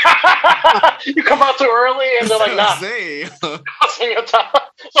 You come out too early and they're like, nah. Passing your time.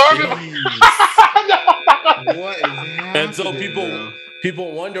 So everybody. What is happening? And so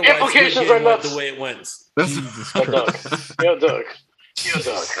people wonder why Implications Squid Game went the way it went. Jesus Christ. Yo, Doug.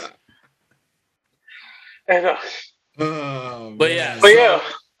 And, but yeah.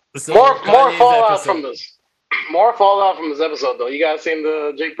 So more fallout from this. More fallout from this episode, though. You guys seen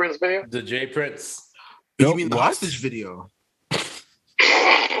the Jay Prince video? The Jay Prince. You mean the hostage video?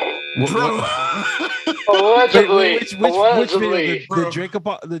 Allegedly. Which video?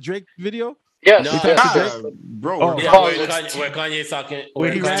 The Drake video? Yes. No, bro. Where Kanye's talking.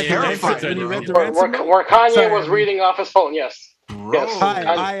 Where Kanye was reading off his phone. Yes. Bro. Yes. Hi,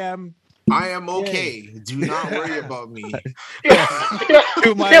 I am okay. Do not worry about me.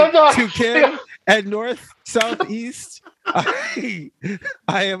 To Kim and North, South, East, I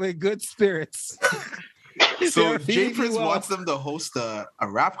am in good spirits. So Jay Prince wants them to host a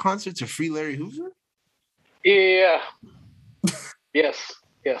rap concert to free Larry Hoover? Yeah. Yes.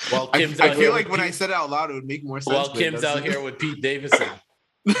 Well, I feel like when I said it out loud, it would make more sense. Well, Kim's out here with Pete Davidson.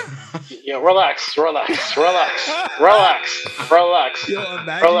 Yeah, relax. Yo, imagine Relax.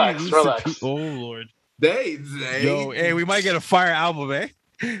 Oh Lord. Hey, we might get a fire album, eh?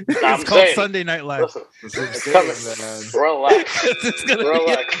 It's called Sunday Night Live. Listen, it's coming. Relax. It's gonna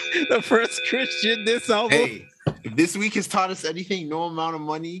be the first Christian diss album. Hey, if this week has taught us anything, no amount of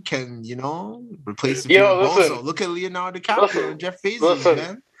money can, replace the listen. So look at Leonardo DiCaprio and Jeff Bezos,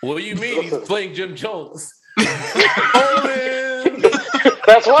 man. What do you mean? He's playing Jim Jones.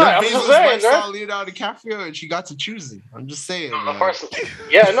 That's why I'm just saying, saw Leonardo DiCaprio and she got to choose him. I'm just saying.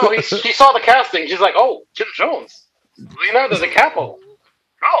 She saw the casting. She's like, oh, Jim Jones, Leonardo DiCaprio.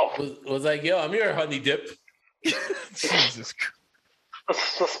 Oh, was like, yo, I'm your honey dip. Jesus Christ.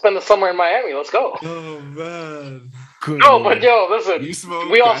 Let's spend the summer in Miami. Let's go. Oh man. But listen,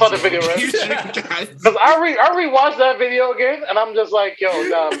 we all saw the video, right? Because I rewatched that video again, and I'm just like, yo,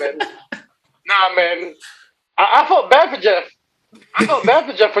 nah, man. I felt bad for Jeff.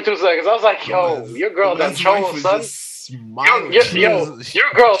 For 2 seconds. I was like, yo, your girl that chose, son.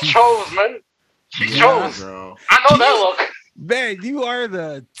 Your girl chose, man. She chose. Bro. I know that look. Man, you are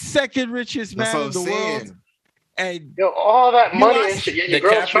the second richest man in the world. And all that money and shit. Yeah, your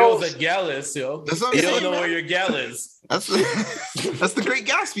girl chose. A gal is, yo. You don't know where your gal is. That's the Great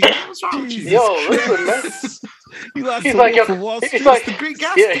Gatsby. What's wrong with you? Yo, listen, man. You lost for Wall Street. It's like the Great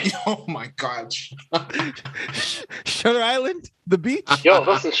Gatsby. Yeah. Oh my God. Shutter Island, the beach. Yo,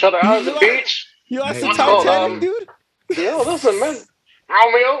 listen, Shutter Island, the beach. You lost the Titanic, dude. Yo, listen, man.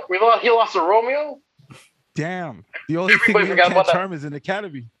 Romeo. He lost to Romeo. Damn. The only thing you can't charm is an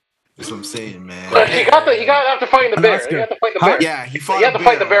Academy. That's what I'm saying, man. But he got after fighting the bear. He had to fight the bear. Yeah, he had to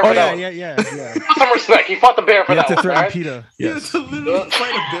fight the bear for that. Yeah. Put some respect. He fought the bear for that. You have to threaten right? PETA. Yes. You have to literally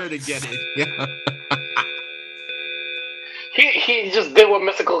fight a bear to get it. Yeah. He just did what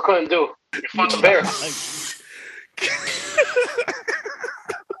Mystical couldn't do. He fought the bear.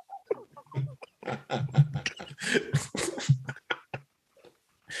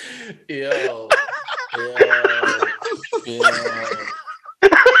 Yo.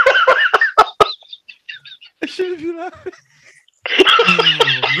 I should have been laughing.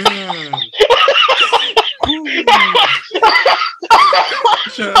 Oh, man.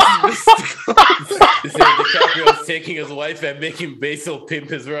 Shout out to Mystical. He said DiCaprio's taking his wife and making Basil pimp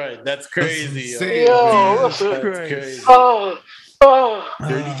his ride. That's crazy. insane. Yo, That's listen. crazy.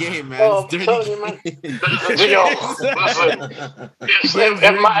 Dirty game, man. Oh, It's dirty I'm telling you, man. game. Yo, listen.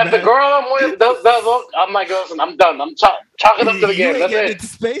 If the girl I'm with does all, I'm like, listen, I'm done. I'm chalking up to the game. You ain't That's getting it. into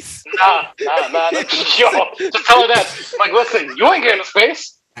space. Nah. Yo, just tell her that. Like, listen, you ain't getting to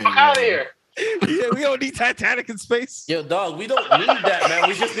space. Fuck out of here. Yeah, we don't need Titanic in space. Yo, dog, we don't need that, man.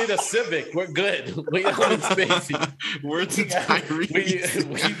 We just need a Civic. We're good. We don't need spacey. We're to Tyrese.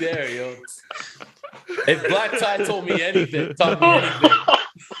 We there, yo. If Black Tie told me anything, taught me anything,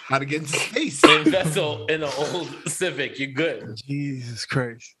 How to get into space. invest in an old Civic. You're good. Jesus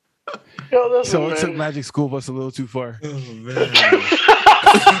Christ. Yo, listen, So man. it took Magic School Bus a little too far. Oh, man.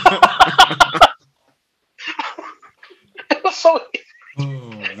 It was so. Oh,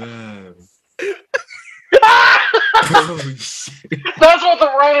 man. Oh, shit. That's what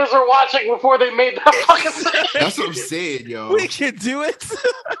the writers are watching before they made that fucking thing. That's what I'm saying, yo. We can do it.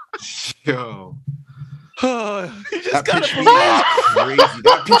 Yo. You just That gotta pitch meeting was crazy.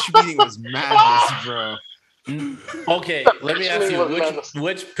 That pitch meeting was madness, bro. Okay, let me ask you,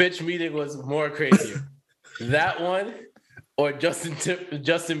 which pitch meeting was more crazier? That one or Justin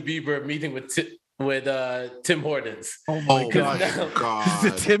Bieber meeting with Tim Hortons? Oh my Oh, god. my God.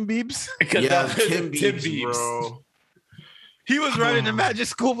 Is it Tim Biebs? Because Yeah, that was Tim Biebs, bro. He was running the Magic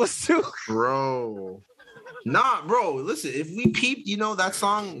School Bus too. Bro. Nah, bro, listen, if we peeped, that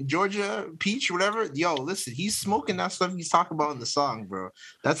song, Georgia Peach, whatever, yo, listen, he's smoking that stuff he's talking about in the song, bro.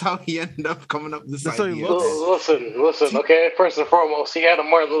 That's how he ended up coming up with this That's how he idea. looks. Listen, okay? First and foremost, he had a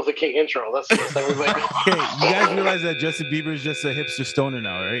Martin Luther King intro. Let's everybody go. Okay, you guys realize that Justin Bieber is just a hipster stoner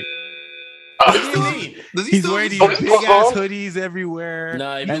now, right? What do you mean? Does he He's still wearing these Post big Malone? ass hoodies everywhere.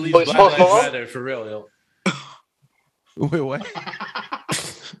 Nah, he And believes these Black Post Lives Malone? Matter for real, yo. Wait, what?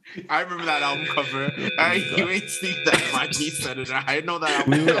 I remember that album cover. You ain't seen that Mikey said it. I know that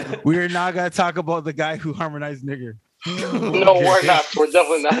album cover. We're not gonna talk about the guy who harmonized nigger. No, we're not. We're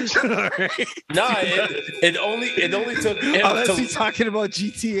definitely not. Alright. Nah, it only took him Unless to. he's talking about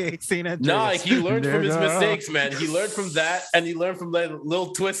GTA St. Andreas. Nah, he learned from his Nigga. mistakes, man. He learned from that, and he learned from letting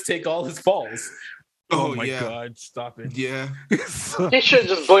Lil Twist take all his falls. Oh my yeah. god, stop it. Yeah. So- He should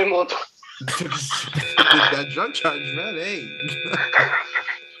just blame Lil That drug charge, man. Hey.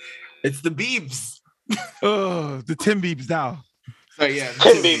 It's the Biebs. oh, the Tim Biebs now. Oh, yeah.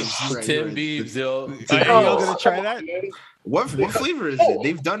 Tim Biebs. You're right, Tim you're right. Biebs, yo. Are y'all gonna try that? What flavor is it?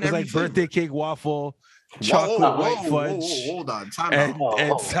 They've done It's like everything. birthday cake waffle, Whoa, chocolate whoa, white whoa, fudge, whoa, hold on. Time and, out.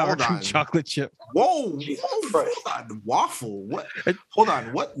 and sour hold cream on. chocolate chip. Whoa, Jesus whoa, Christ. hold on. Waffle. What? Hold on.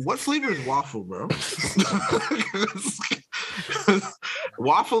 What flavor is waffle, bro?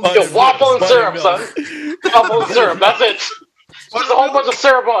 Waffle. Yo, waffle and syrup, Buttermilk. son. Waffle and syrup. That's it. There's a whole bunch of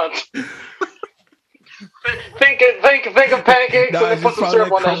syrup on it. Think of pancakes Nah, and it's then put just some probably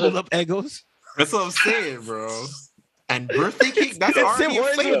syrup like on that crumbled shit. up Eggos. That's what I'm saying, bro. And birthday cake. That's That's already a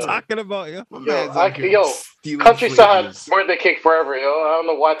what we're flavor. talking about, yo. My Yo, man's out here yo, stealing Countryside flavors. birthday cake forever, yo. I don't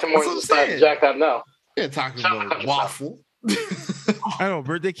know why Tim That's Hortons what I'm decided to saying. jack that now. Yeah, talking Shout out about Countryside. waffle. I know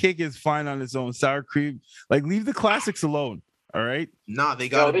birthday cake is fine on its own. Sour cream, like leave the classics alone. All right. Nah, they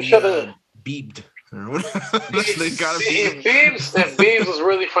gotta they be shoulda- beeped. they gotta See, be. if Biebs was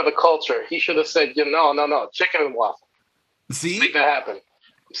really for the culture, he should have said, no, chicken and waffle. See, Make that happen.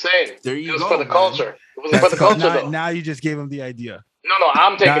 I'm saying. There you it was go, for the man. culture. It wasn't for the culture, now, though. now you just gave him the idea. No,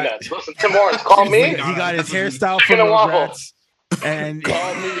 I'm taking Nah. that. Listen, Tim Hortons, call me. He got his hairstyle Chicken from and waffle. Rugrats, and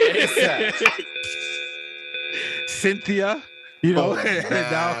Call me ASAP. Cynthia. You know, Oh, and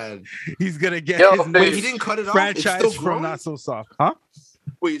now man. he's gonna get Yo, his wait, Wait, next he didn't cut it off. It's franchise still from growing. Not So Soft, huh?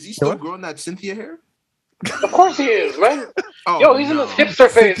 Wait, is he still What? growing that Cynthia hair? Of course he is, man. Oh, Yo, he's in no. his hipster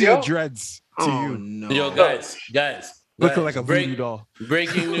phase, Cynthia yo. dreads to Oh you, no. Yo, guys. looking like a voodoo doll.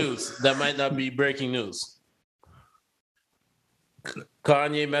 Breaking news. That might not be breaking news.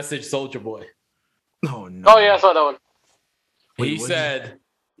 Kanye messaged Soldier Boy. Oh no. Oh, yeah, I saw that one. Wait, He what said,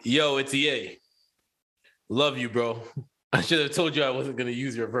 "Yo, it's EA. Love you, bro. I should have told you I wasn't gonna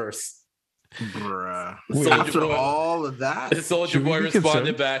use your verse." Bruh. Wait, After Boy- all of that, Soldier Should we Boy be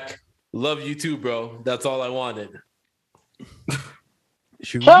responded concerned? back, "Love you too, bro. That's all I wanted."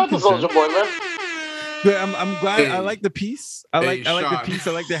 Should we Shout be out to Soldier concerned? Boy, man. Yeah, I'm glad. Hey. I like the peace. I Hey, like the Sean. peace.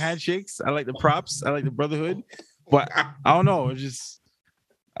 I like the handshakes. I like the props. I like the brotherhood. But I don't know.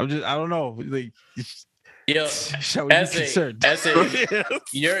 I don't know. Like, Yo, shall we be concerned?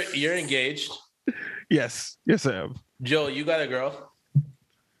 You're engaged. Yes, I am. Joe, you got a girl? I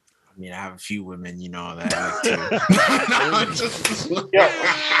mean, I have a few women, that I like to.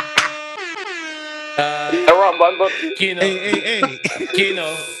 Kino. Hey.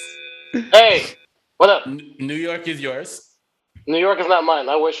 Kino. Hey, what up? New York is yours. New York is not mine.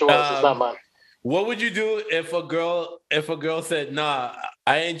 I wish it was. It's not mine. What would you do if a girl said, "Nah,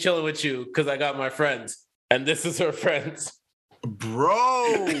 I ain't chilling with you because I got my friends," and this is her friends? Bro.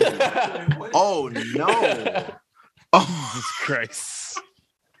 Oh no. Oh Jesus Christ.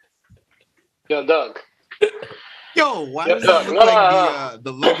 Yo, Doug. Yo, why does that look like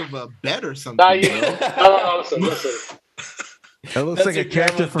the leg of a bed or something? Nah, no, listen. That looks like a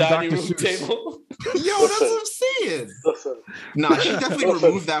character from Dr. Seuss. Yo, that's what I'm saying. Listen. Nah, she definitely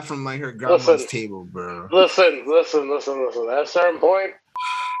removed that from like her grandma's table, bro. Listen. At a certain point.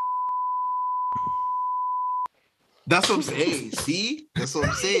 That's what I'm saying. See? That's what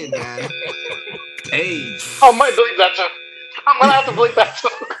I'm saying, man. Hey. I might delete that joke. I'm gonna have to delete that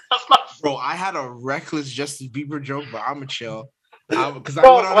joke. That's not. Bro, I had a reckless Justin Bieber joke, but I'ma chill. Because I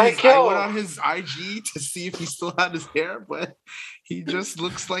went on his IG to see if he still had his hair, but he just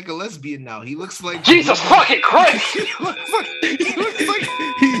looks like a lesbian now. He looks like Jesus fucking Christ! he looks like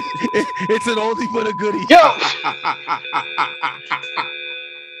it's an oldie but a goodie. Yo!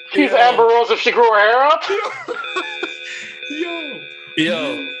 She's Amber Rose if she grew her hair up.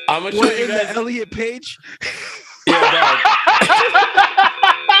 Yo, I'm gonna show you guys the Elliot Page. Yeah, dog.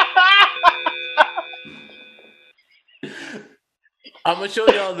 I'm gonna show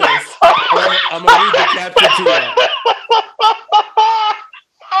y'all this. I'm gonna read the caption to y'all.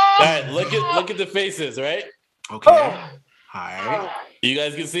 All right, look at the faces, right? Okay. All right. You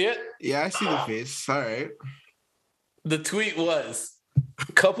guys can see it? Yeah, I see the face. All right. The tweet was,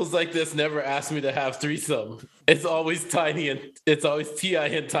 "Couples like this never ask me to have threesome. It's always tiny and it's always T.I.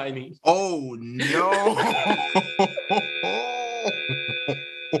 and tiny." Oh no.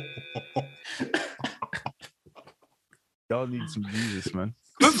 Y'all need some Jesus, man.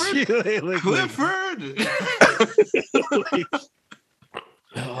 Clifford.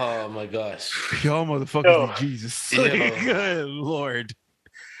 Oh my gosh. Y'all motherfuckers need Jesus. Good Lord.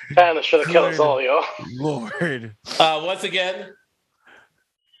 Kinda should have killed us all, yo. Lord. Once again,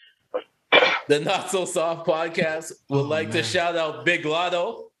 the Not So Soft podcast would like to shout out Big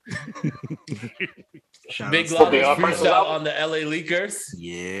Lotto. Big Lotto freestyle on the LA Leakers.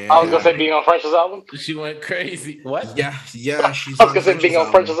 Yeah. I was gonna say being on French's album. She went crazy. What? Yeah, she's I was gonna say being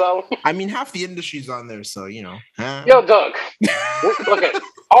on French's album. I mean, half the industry's on there, so Huh? Yo, Doug. Okay,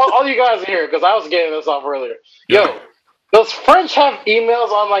 all you guys are here because I was getting this off earlier. Yo, does French have emails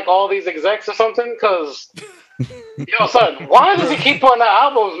on like all these execs or something? Because, yo, son, why does he keep putting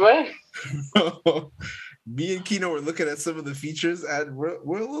out albums, man? Me and Kino were looking at some of the features, and we're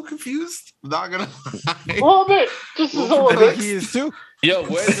a little confused. Not gonna lie. A little bit, just a little I think bit. he is too. Yo,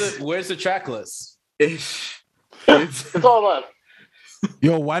 where's the track list? It's all on.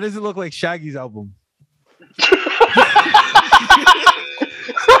 Yo, why does it look like Shaggy's album?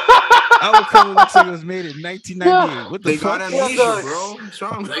 Album cover looks like it was made in 1998. What the they fuck? got amnesia, bro. What's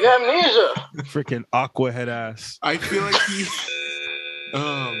wrong? They got amnesia. Freaking Aqua head ass. I feel like he.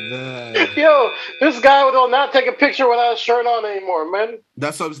 Oh man. Yo, this guy will not take a picture without a shirt on anymore, man.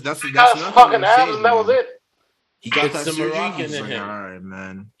 That's got fucking fucking abs and that was it. He got It's that the surgery. Moroccan He's in like, him. all right,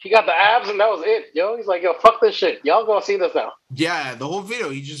 man. He got the abs and that was it, yo. He's like, yo, fuck this shit. Y'all gonna see this now. Yeah, the whole video,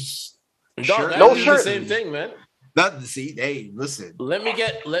 he just Dog, no that's shirt. the same thing, man. That see, hey, listen. Let me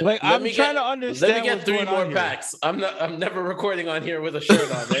get. Let I'm me trying get, to understand. Let me get what's 3 going more on here. packs. I'm never recording on here with a shirt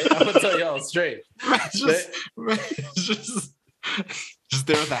on, right? I'm gonna tell y'all straight. just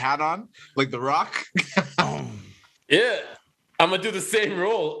there with a hat on, like The Rock. Yeah, I'm gonna do the same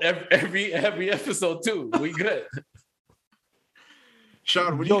role every episode too. We good,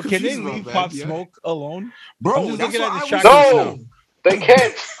 Sean, what are Yo, you can they confused leave about, Pop man? Smoke alone? Bro, I'm just that's looking at what the I track was- list No, they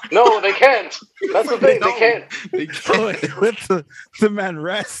can't. No, they can't. That's the thing. They can't. They now. can't. Let the man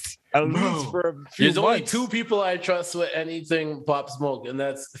rest at Bro. least for a few There's only months. 2 people I trust with anything Pop Smoke, and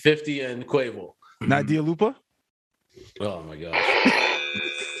that's 50 and Quavo. Nadia Lupa? Oh my gosh.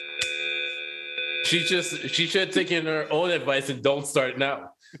 She should have taken her own advice and don't start now.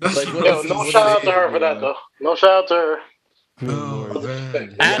 Like, what Yo, else no is- shout out to her for that though. No shout out to her. Oh,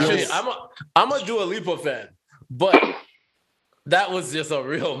 man. Actually, I'm a Dua Lipa fan, but that was just a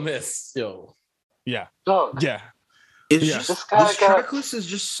real miss, yo. Yeah. Dog. Yeah. It's Yeah. just This guy this got- track list is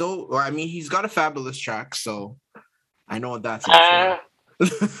just so. Well, I mean, he's got a fabulous track, so I know what that's. Ah,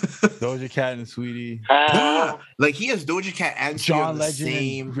 Doja Cat and Sweetie. Like he has Doja Cat and John the Legend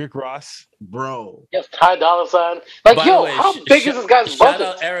same and Rick Ross. bro. Yes, Ty Dolla $ign. Like, By yo, the way, how big is this guy's shout budget?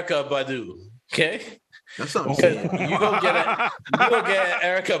 out Erica Badu. Okay. That's what I'm saying. You gonna get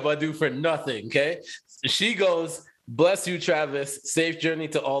Erica Badu for nothing, okay? She goes, "Bless you, Travis. Safe journey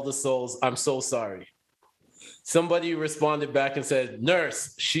to all the souls. I'm so sorry." Somebody responded back and said,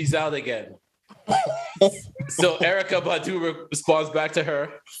 "Nurse, she's out again." So Erica Badu responds back to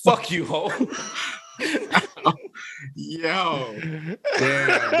her, "Fuck you, ho." Yo,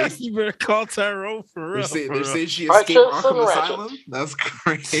 damn. You better call Tyrone for real. They say she escaped Arkham Asylum. That's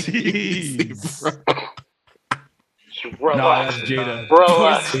crazy. Relax. No, that's Jada.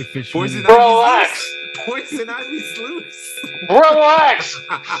 Relax. Poison Ivy's loose. Relax.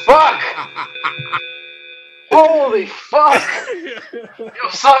 Fuck. Holy fuck. Yo,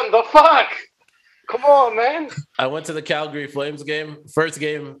 son, the fuck. Come on, man. I went to the Calgary Flames game. First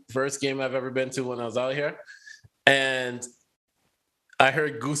game I've ever been to when I was out here. And I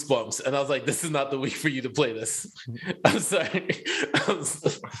heard Goosebumps. And I was like, this is not the week for you to play this. I'm sorry. Oh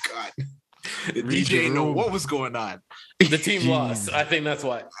my God. The DJ know what was going on. The team lost. I think that's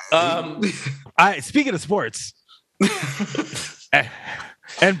why. Speaking of sports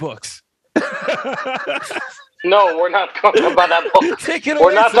and books. No, we're not talking about that book.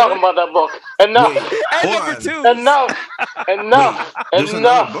 We're not talking about that book. Enough.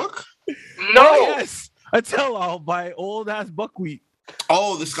 Enough. Book? No. Oh, yes. A tell-all by old ass buckwheat.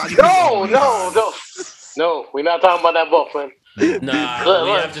 Oh, the Scotty. No, we're not talking about that book, man. Nah,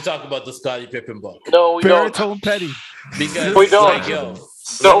 we have to talk about the Scottie Pippen book. No, we Baritone Petty. Because we don't. Like, yo,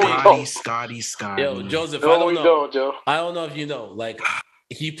 Scotty. Yo, Joseph, no, we don't, Joe. I don't know if you know. Like,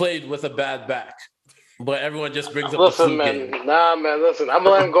 he played with a bad back, but everyone just brings up listen, the man. game. Nah, man. Listen, I'm gonna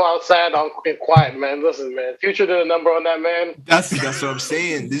let him go outside and quiet, man. Listen, man. Future did a number on that man. That's what I'm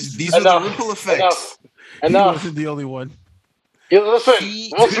saying. These are the ripple effects. Enough. He wasn't the only one. Yeah, listen.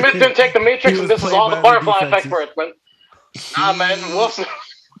 Will Smith didn't take the Matrix, and this is all the butterfly effect for it, man. Nah, man. Wilson.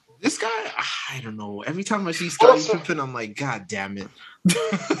 This guy, I don't know. Every time I see Scottie Pippen, I'm like, God damn it.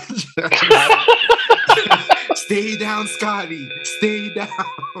 Stay down, Scotty. Stay down.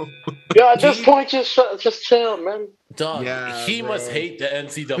 Yeah, at this point, just chill, man. Dog, he must hate the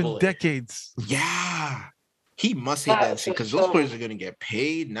NCAA. Been decades. Yeah. He must hate that because those players are going to get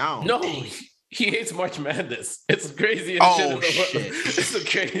paid now. No, he hates March Madness. It's the craziest shit in the world. It's the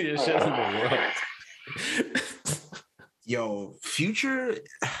craziest shit in the world. Yo, Future.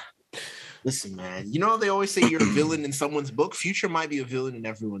 Listen, man. You know how they always say you're a villain in someone's book? Future might be a villain in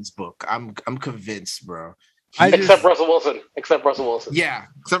everyone's book. I'm convinced, bro. Except Russell Wilson. Yeah,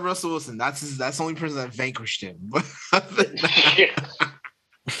 except Russell Wilson. That's the only person that vanquished him.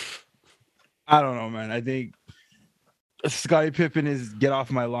 I don't know, man. I think Scottie Pippen is get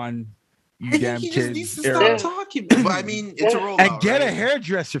off my lawn, you damn kid. Just needs to stop talking. But I mean, it's a rollout. And get a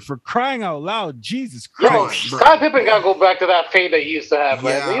hairdresser for crying out loud. Jesus Christ. Scottie Pippen gotta go back to that fade that he used to have,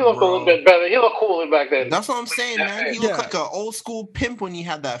 man. He looked a little bit better. He looked cooler back then. That's what I'm saying, man. He looked like an old school pimp when he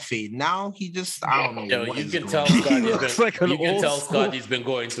had that fade. Now he just, I don't know. Yo, you can tell Scotty's been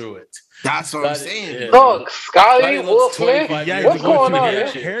going through it. That's what I'm saying. Look, Scotty, Will Smith, what's going on?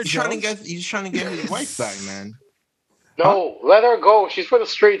 He's trying to get his wife back, man. No, let her go. She's for the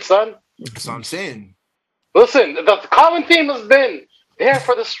streets, son. That's what I'm saying. Listen, the common theme has been there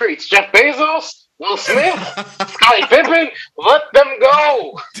for the streets. Jeff Bezos, Will Smith, Scottie Pippen, let them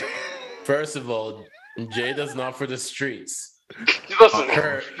go. First of all, Jada's not for the streets. Listen,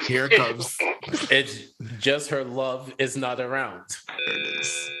 here it comes. It's just her love is not around.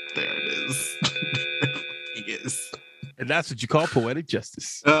 There it is. He is. And that's what you call poetic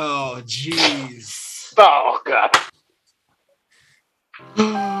justice. Oh, jeez. Oh, God.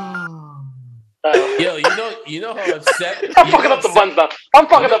 Yo, you know how upset I'm fucking up the buns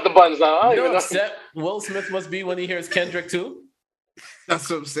now. You know how upset Will Smith must be when he hears Kendrick too? That's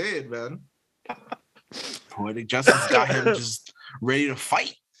what I'm saying, man. Poetic justice got him just ready to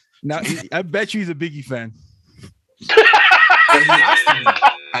fight. Now, I bet you he's a Biggie fan. He has to be.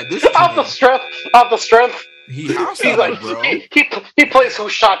 At this point, off the strength. He has to He's like, bro. He plays who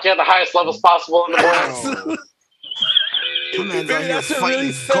shot you at the highest levels possible in the world. That's a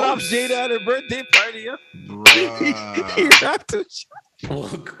really set up Jada at her birthday party. Bruh. You have to.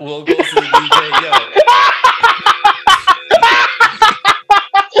 We'll go to the DJ. Yo.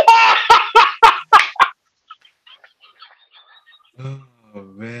 Oh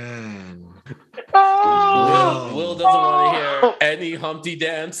man. Will doesn't want to hear any Humpty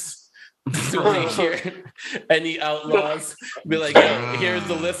dance. Hear any outlaws. Be like, yo, here's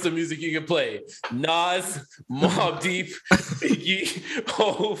the list of music you can play: Nas, Mobb Deep, Biggie,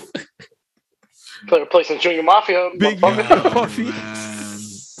 Hov. Play some Junior Mafia. Big Puffy.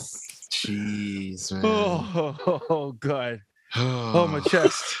 Jeez, man. Oh God. Oh, my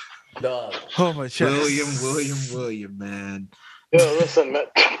chest. Dog. Oh, my chest. William, man. Yo, listen, man.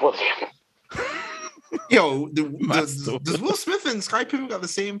 Yo, does Will Smith and Sky Pippen got the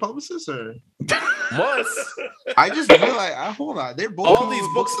same publicist or? Must. I just realized. Hold on, they're both All these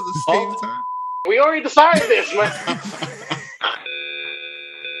books at the same time. We already decided this, man.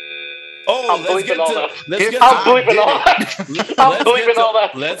 Oh, I'm bleeping all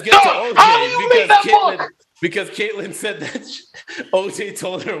that. Let's get to OJ because Caitlyn said that OJ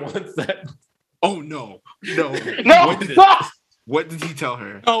told her once that. Oh no. What did he tell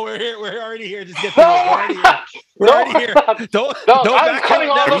her? Oh, we're here. We're already here. Just get through it. We're already here. Don't back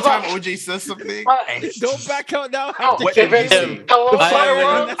out now. Every time OJ says something, don't back out now. I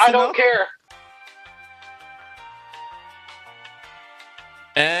don't care.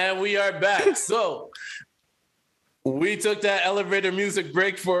 And we are back. So we took that elevator music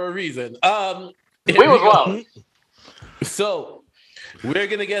break for a reason. We was wild. So we're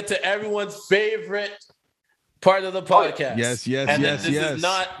gonna get to everyone's favorite part of the podcast. Yes. This is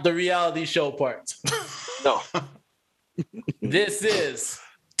not the reality show part. No. This is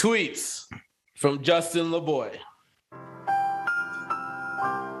tweets from Justin LeBoy.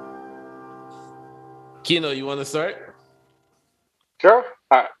 Kino, you want to start? Sure.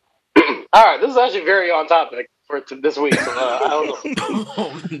 All right. All right. This is actually very on topic for this week. So, I don't know.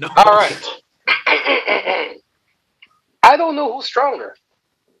 Oh, no. All right. I don't know who's stronger,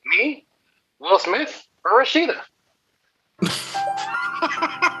 me, Will Smith, or Rashida.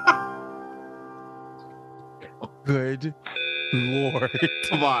 Good Lord.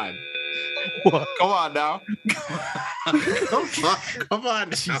 Come on. What? Come on now. Come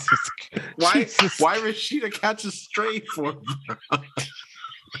on. Jesus. Why Rashida catch a stray for?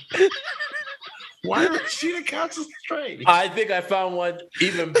 Why Rashida catch a stray? I think I found one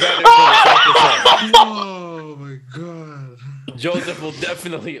even better for this episode. Oh my god. Joseph will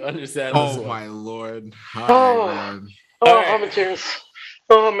definitely understand this one. Oh my lord. I'm in tears.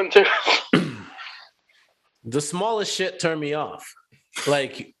 I'm in tears. The smallest shit turned me off.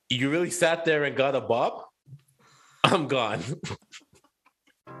 Like, you really sat there and got a bop? I'm gone.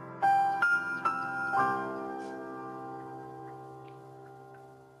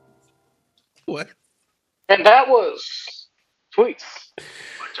 What? And that was tweets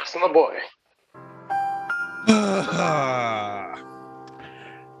by Justin LeBoy.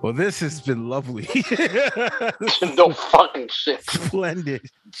 Well, this has been lovely. No fucking shit. Splendid.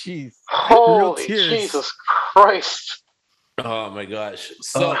 Jeez. Holy Jesus Christ. Oh my gosh.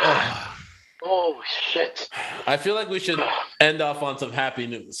 So, oh shit. I feel like we should end off on some happy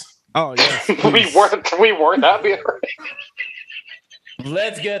news. Oh, yes. we weren't happy already.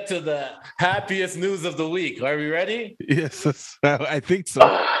 Let's get to the happiest news of the week. Are we ready? Yes, I think so.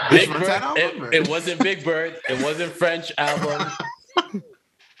 Big Bird. It wasn't Big Bird. It wasn't French album.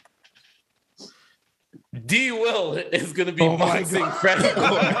 D. Will is going to be boxing Fred. Have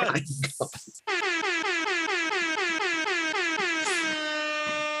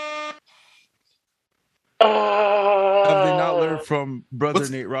they not learned from brother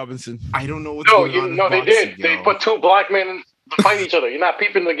Nate Robinson? I don't know what's going on. No, they did. They put two black men to fight each other. You're not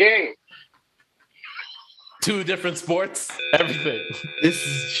peeping the game. Two different sports, everything. This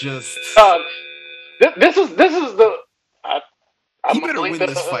is just. This is the. He better win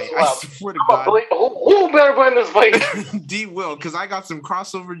this fight. I swear to God. Who better win this fight? D will, because I got some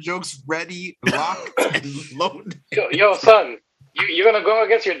crossover jokes ready, locked, and loaded. Yo, son, you gonna go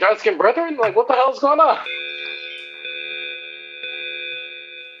against your dark-skinned brethren? Like, what the hell's going on?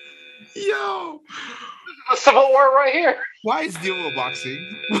 Yo, the Civil War right here. Why is D will boxing?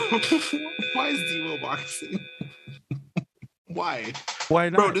 Why is D will boxing? Why? Why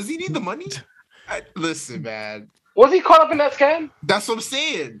not? Bro, does he need the money? Listen, man. Was he caught up in that scam? That's what I'm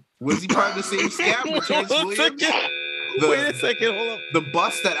saying. Was he part of the same scam with James Williams? Wait a second, hold up. The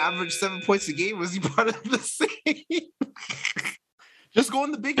bus that averaged 7 points a game, was he part of the same? Just go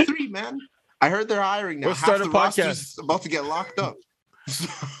in the big three, man. I heard they're hiring now. We'll start a podcast. About to get locked up.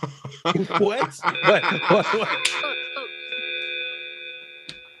 What?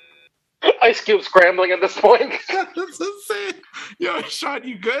 Ice Cube scrambling at this point. That's insane. Yo, Sean,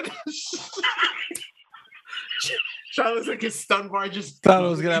 you good? Sean looks like his stun bar just thought I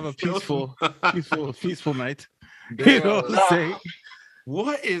was gonna have a peaceful night. You know what I'm saying?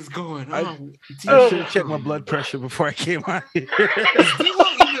 What is going on? I should have checked my blood pressure before I came out here.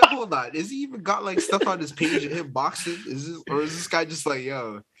 Hold hold on. Is he even got like stuff on his page of him boxing? Is this guy just like,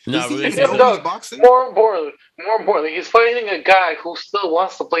 yo? No, Does he even know he's boxing? More importantly, he's fighting a guy who still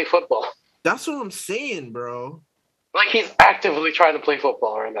wants to play football. That's what I'm saying, bro. Like he's actively trying to play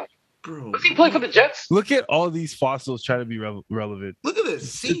football right now. Bro, Does he play for the Jets? Look at all these fossils trying to be relevant. Look at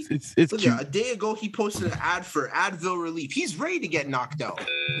this. See, it's look cute. a day ago he posted an ad for Advil relief. He's ready to get knocked out.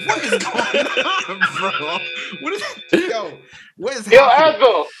 What is going on, bro? What is happening?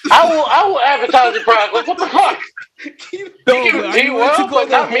 Advil. I will advertise your product. Like, what the fuck? No, T Will, but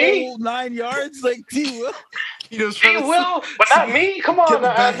not me. 9 yards, like T Will. T Will, but not me. Come on,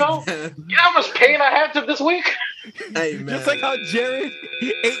 Advil. You know how much pain I had to this week? Hey man, Just like how Jared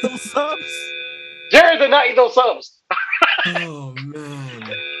ate those subs. Jared did not eat those subs. Oh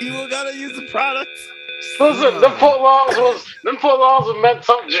man, You gotta use the product. Listen, them footlongs was meant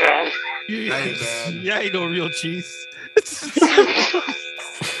something, Jared. hey man, Yeah, ain't no real cheese.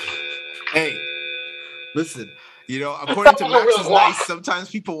 hey, listen. You know, according to Max is nice, sometimes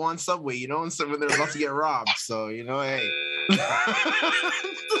people want Subway, you know, when they're about to get robbed. So, you know, hey.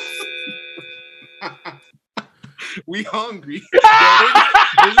 We hungry.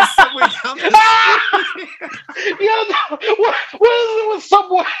 There's a Subway down the street. What is it with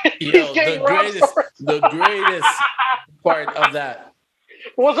Subway? The greatest part of that.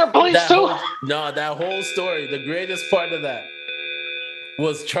 Was there police too? That whole story, the greatest part of that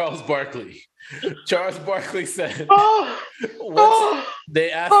was Charles Barkley. Charles Barkley said,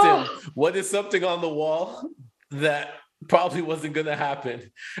 they asked him, what is something on the wall that probably wasn't going to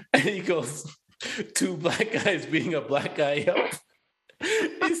happen? And he goes, 2 black guys being a black guy up.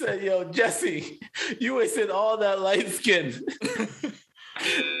 He said, yo, Jesse, you wasted all that light skin.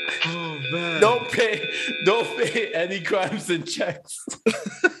 Oh, man. Don't pay any crimes and checks.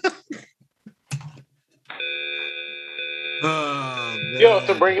 Oh, man. Yo,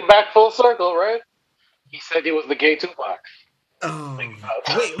 to bring it back full circle, right? He said he was the gay Tupac. Oh, wait,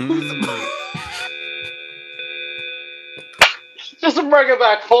 who's the Just to bring it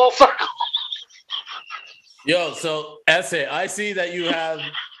back full circle. Yo, so Essay, I see that you have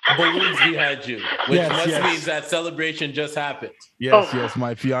balloons behind you, which must mean that celebration just happened. Yes.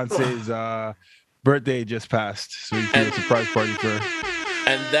 My fiance's birthday just passed, so we threw a surprise party for her.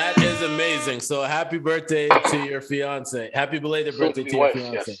 And that is amazing. So happy birthday to your fiance. Happy belated birthday to your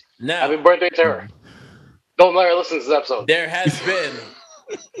fiance. Yes. Now, happy birthday to her. Don't let her listen to this episode. There has been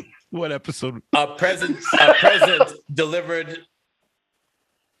what episode? A present delivered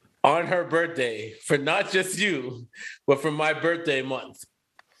on her birthday for not just you, but for my birthday month.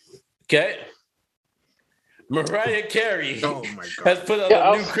 Okay? Mariah Carey has put out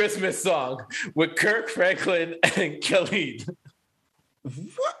a new Christmas song with Kirk Franklin and Khalid.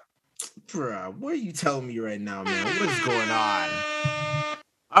 What? Bruh, what are you telling me right now, man? What is going on?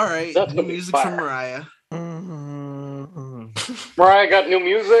 All right, new music from Mariah. Mariah got new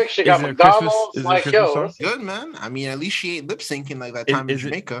music. She got McDonald's. Like, yo, good, man. I mean, at least she ain't lip syncing like that time in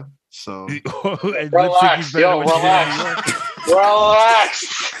Jamaica. So relax, yo, relax.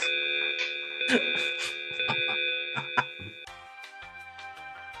 Relax.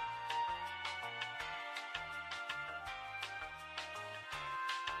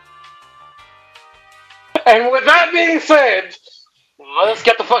 And with that being said, let's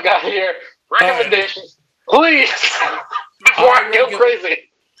get the fuck out of here. Recommendations, please, before I go crazy.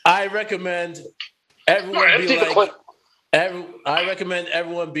 I recommend everyone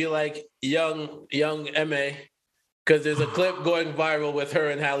be like young MA, because there's a clip going viral with her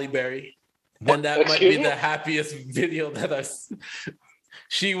and Halle Berry, and that might be the happiest video that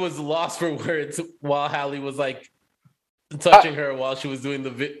she was lost for words while Halle was like touching her while she was doing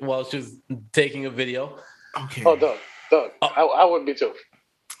while she was taking a video. Okay. Oh, Doug. I would be too.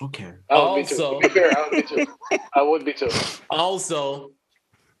 Okay. I would be too. Also,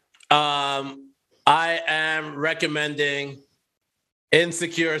 I am recommending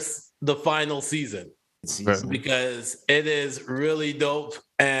Insecure the final season because it is really dope,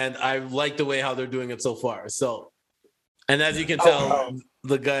 and I like the way how they're doing it so far. So, and as you can tell,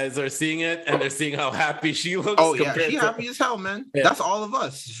 the guys are seeing it, and they're seeing how happy she looks. Oh yeah, she's happy as hell, man. Yeah. That's all of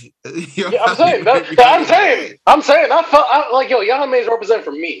us. I'm saying. I felt like, yo, Yana May's representing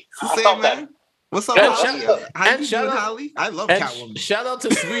for me. I felt man. That. What's up, Holly? I love Catwoman. Shout out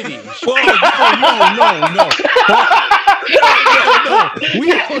to Sweetie. Whoa, no. We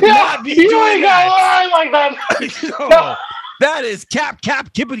will not be you ain't got lie like that. No. That is cap,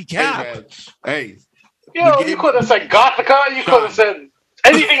 kippity cap. Hey. Yo, you could have said Gothica. You could have said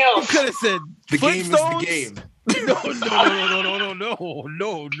anything else. You could have said the game is the game. No.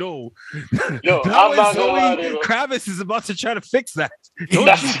 Yo, That I'm was not gonna lie to Zoe you. Kravitz is about to try to fix that.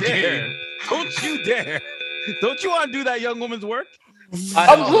 Don't you dare. Don't you dare. Don't you want to do that young woman's work? I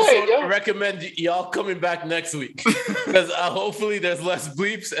I'm also saying, yo. recommend y'all coming back next week because hopefully there's less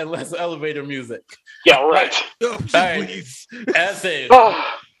bleeps and less elevator music. Yeah, right. Yo, right. please. Essay. Guys.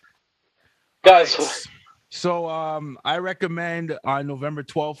 Right. So I recommend on November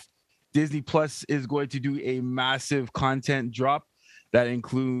 12th, Disney Plus is going to do a massive content drop that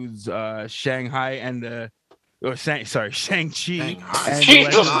includes Shanghai and the Shang-Chi. And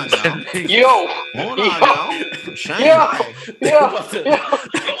Jesus. Yo. Hold on now. Shanghai. Yeah.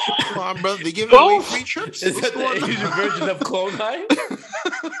 Come on, brother. They giving away free trips. Is that the Asian version of Clone High?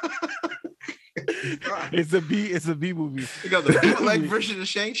 It's a B movie. They got the bootleg version of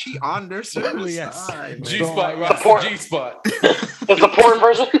Shang-Chi on their service. Yes. Right, G-Spot, G-Spot. It's the porn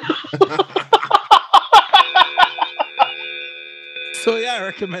version. So yeah, I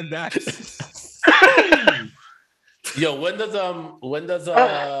recommend that. Yo, when does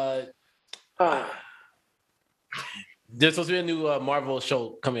there's supposed to be a new Marvel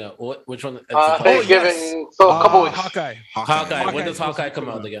show coming out. Which one? Thanksgiving. So a couple weeks. Hawkeye. When does Hawkeye come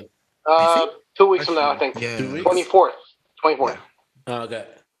out again? 2 weeks from now, I think. Yeah. 2 weeks? 24th. Oh, okay.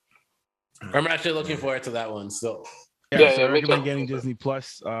 I'm actually looking forward to that one. So So I recommend getting Disney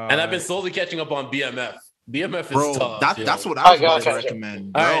Plus. and I've been slowly catching up on BMF. BMF is Bro, tough. that's what I was about to gotcha.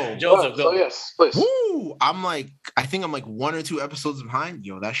 recommend. Bro. All right, Joseph, go. So yes, please. Woo! I think I'm like 1 or 2 episodes behind.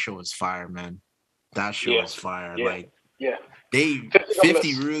 Yo, that show is fire, man. That show is fire. Yeah. Like, Yeah. they 50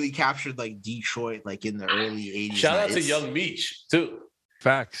 50 really captured like Detroit, like in the early 80s. Shout out to It's- Young Meech too.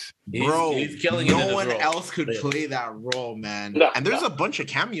 Facts. Bro, he's killing it in no his one role. else could play that role, man. No, and there's no. a bunch of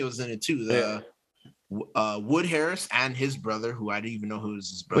cameos in it too. Wood Harris and his brother, who I didn't even know who was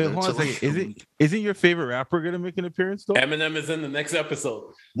his brother. Wait, hold on a second. Isn't your favorite rapper gonna make an appearance though? Eminem is in the next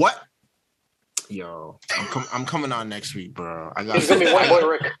episode. What? Yo, I'm coming on next week, bro. I got. He's gonna be White Boy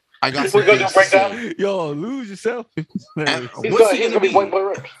Rick. I got. We're gonna do a breakdown. Yo, lose yourself. He's gonna be White Boy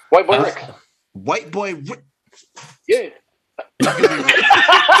Rick. White Boy Rick. White Boy Rick. Yeah.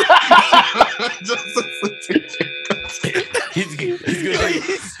 He's good.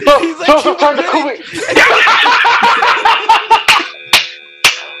 Joseph turned to Kubi.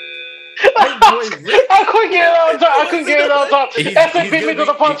 I couldn't get it on top. Essex beat me to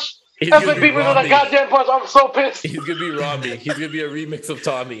the punch. Essex beat me to the goddamn punch. I'm so pissed. He's gonna be Robbie. He's gonna be a remix of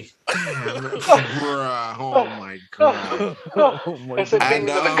Tommy. Bruh, oh my god. Essex beat me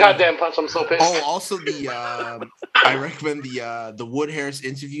to the goddamn punch. I'm so pissed. Oh, also I recommend the Wood Harris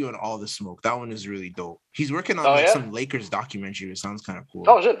interview and All the Smoke. That one is really dope. He's working on some Lakers documentary. It sounds kind of cool.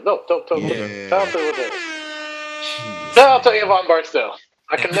 Oh shit, dope. Yeah. Shout out to Wood Harris. Shout out to Avon Barksdale.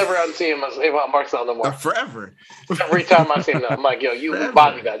 I can never unsee him as Avon Barksdale no more. Forever. Every time I see him now, I'm like, yo, you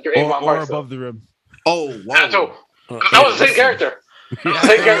body that. You're Avon Or Barksdale. above the rim. Oh, wow. That too. Because that was the same character.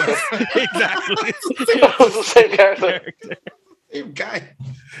 Same character. Exactly. That was the same character. Same guy.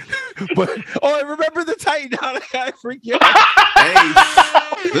 But I remember the Titan. How the guy freak you. Hey,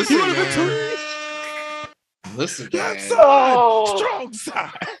 listen, He would've been man. Listen, man. Oh, Strong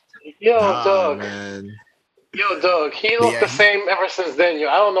side. yo, dog. Man. Yo, dog. He looked the same ever since then, yo.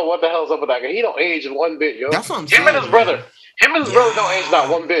 I don't know what the hell's up with that guy. He don't age one bit, yo. That's what I'm saying. Him and his brother. Him and his brother don't age not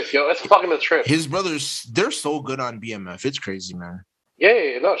one bit, yo. It's fucking a trip. His brothers, they're so good on BMF. It's crazy, man.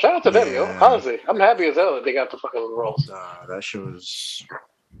 Yeah, no, shout out to them, yo. Honestly, I'm happy as hell that they got the fucking roles. That shows.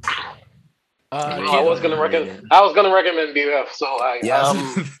 I was gonna recommend BMF, so I was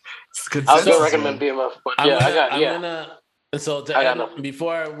gonna recommend BMF, but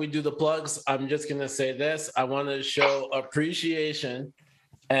before we do the plugs, I'm just gonna say this. I want to show appreciation,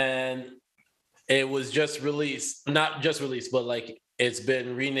 and it was just released, not just released, but like it's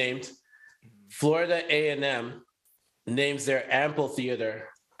been renamed. Florida A&M names their amphitheater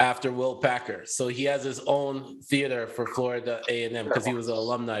after Will Packer, so he has his own theater for Florida A&M because he was an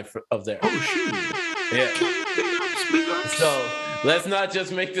alumni of there. Oh shoot! Yeah. So let's not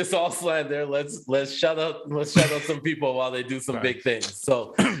just make this all slander. Let's shout out some people while they do some big things.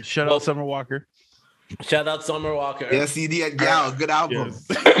 So shout out Summer Walker. Shout out Summer Walker. Yeah, CD at Gal, good album.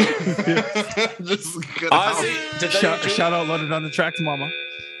 Yes. Just good Honestly, album. Shout out London on the Tracks, mama.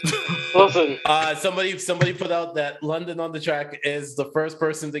 Listen, somebody put out that London on the Track is the first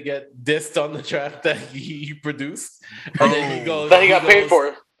person to get dissed on the track that he produced, and then he goes that he got paid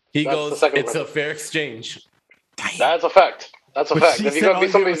for. He That's goes, it's person. A fair exchange. Damn. That's a fact. That's a fact. If you're gonna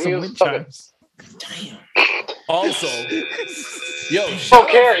be somebody's muse, fuck it. Damn. Also, yo, Don't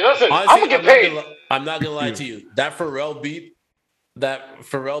care. Listen, honestly, I'm gonna get paid. I'm not gonna lie to you. That Pharrell beat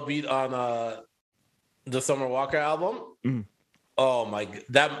on the Summer Walker album. Mm. Oh my,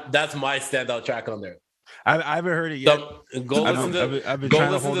 that's my standout track on there. I haven't heard it yet. Go listen to. I've been go trying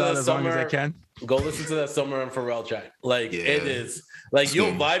to listen hold to out the as long as I summer. can. Go listen to that Summer and Pharrell track. Like Yeah. it is. Like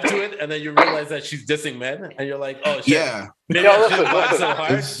you'll vibe to it, and then you realize that she's dissing men, and you're like, oh shit. Yeah. Maybe Yo, I shouldn't listen, vibe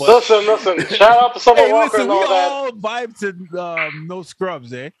listen. so hard. But Listen. Shout out to Summer Hey, Walker listen, and we all that. all vibe to No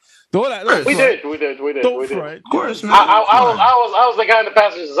Scrubs, eh? Don't We front. did. Don't We did. front. Of course, man. I was the guy in the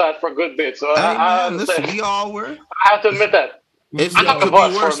passenger side for a good bit, so Hey, I man, understand. listen, we all were. I have to admit that. It I got the could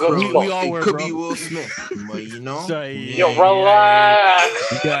bus be for a worse, good bro. smoke. We all It were, could bro. be Will Smith, but you know. So, Yo,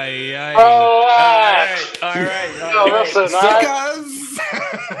 relax. Yeah. Relax. all right. Yo, listen,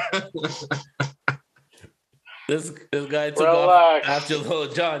 This guy took Relax. off after Lil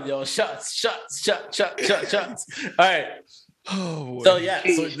Jon. Yo, shots. All right. Oh, boy. So yeah,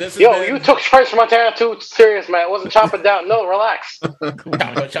 so this is you took French Montana too serious, man. It wasn't chopping down. No, relax. chop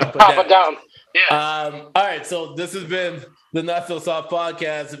Chop it down. Yeah. All right, so this has been the Not So Soft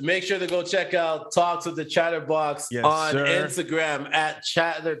podcast. Make sure to go check out Talks with the Chatterbox on Instagram at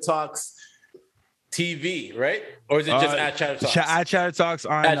Chattertalks TV, right? Or is it just at Chattertalks? At Chattertalks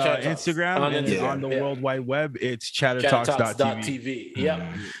on Instagram, and Instagram. on the World Wide Web, it's chattertalks.tv. Yep.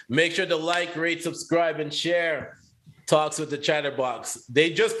 Make sure to like, rate, subscribe, and share Talks with the Chatterbox.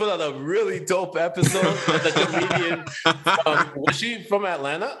 They just put out a really dope episode with the comedian. Was she from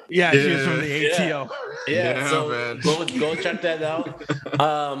Atlanta? Yeah, she was from the ATO. Yeah, so man. go check that out.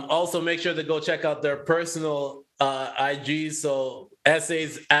 Also, make sure to go check out their personal IGs. So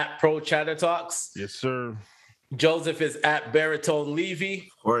Essays at Pro Chatter Talks. Yes, sir. Joseph is at Baritone Levy.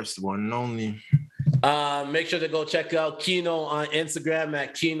 Of course, the one and only. Make sure to go check out Kino on Instagram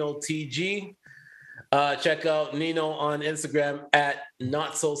at KinoTG. Check out Nino on Instagram at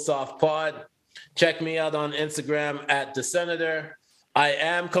Not So Soft Pod. Check me out on Instagram at The Senator. I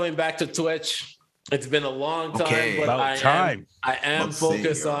am coming back to Twitch. It's been a long time, but I am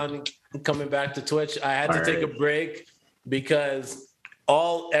focused on coming back to Twitch. I had to take a break because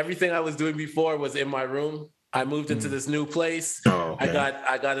everything I was doing before was in my room. I moved into this new place.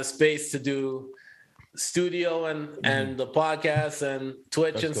 I got a space to do studio and the podcast and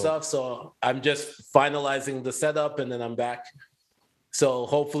Twitch and stuff. So I'm just finalizing the setup and then I'm back. So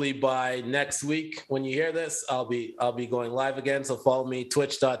hopefully by next week, when you hear this, I'll be going live again. So follow me,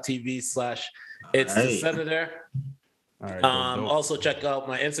 twitch.tv/It's the Senator. All right, also check out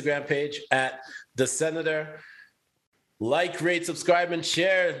my Instagram page at The Senator. Like, rate, subscribe, and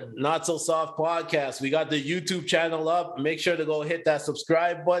share Not So Soft Podcast. We got the YouTube channel up. Make sure to go hit that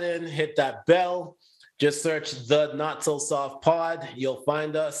subscribe button, hit that bell. Just search the Not So Soft Pod. You'll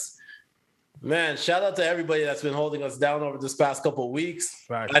find us. Man, shout out to everybody that's been holding us down over this past couple of weeks.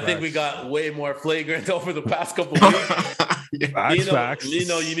 I think we got way more flagrant over the past couple of weeks.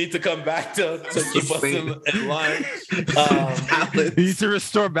 Nino, you need to come back to keep us in line. You need to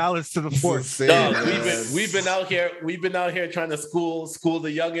restore balance to the force. We've been out here trying to school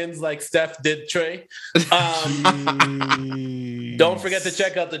the youngins like Steph did Trey. Don't forget to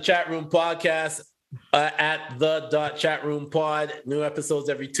check out the Chat Room Podcast at the.chatroompod. New episodes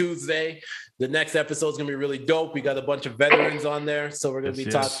every Tuesday. The next episode is gonna be really dope. We got a bunch of veterans on there, so we're gonna be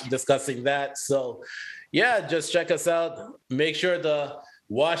discussing that. So yeah, just check us out. Make sure to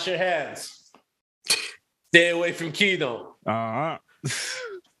wash your hands. Stay away from Kino. Uh-huh.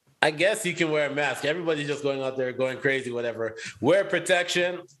 I guess you can wear a mask. Everybody's just going out there going crazy, whatever. Wear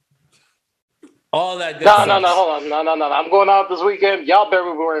protection. All that good stuff. No, hold on. No. I'm going out this weekend. Y'all better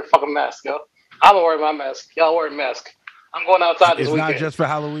be wearing a fucking mask, yo. I'm gonna wear my mask. Y'all wear a mask. I'm going outside this weekend. It's not just for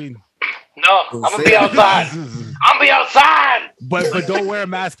Halloween. No, I'm gonna be outside. I'm gonna be outside. But don't wear a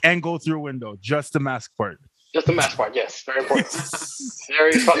mask and go through a window. Just the mask part. Just the mask part, yes. Very important.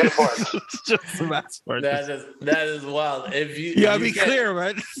 Very fucking important. Just the mask part. That is wild. You gotta be clear,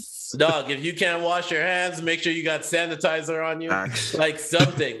 man. Dog, if you can't wash your hands, make sure you got sanitizer on you. Like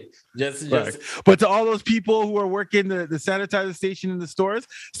something. Just But to all those people who are working the sanitizer station in the stores,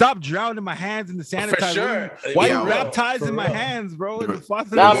 stop drowning my hands in the sanitizer. For sure. Why are you baptizing my hands, bro?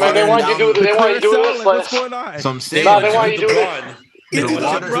 Nah, man, they want you to do this. What's going on? So I'm saying, they want you to do this. They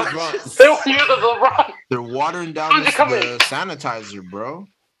want you to LeBron. They're watering down the sanitizer, bro.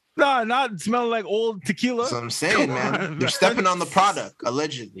 No, not smelling like old tequila. So I'm saying, man, they're stepping on the product,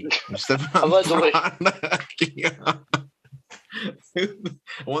 allegedly. They're stepping on the product. I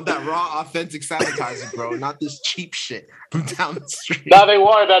want that raw, authentic sanitizer, bro, not this cheap shit from down the street. Nah, they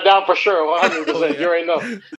watered that down for sure, 100%. You already know.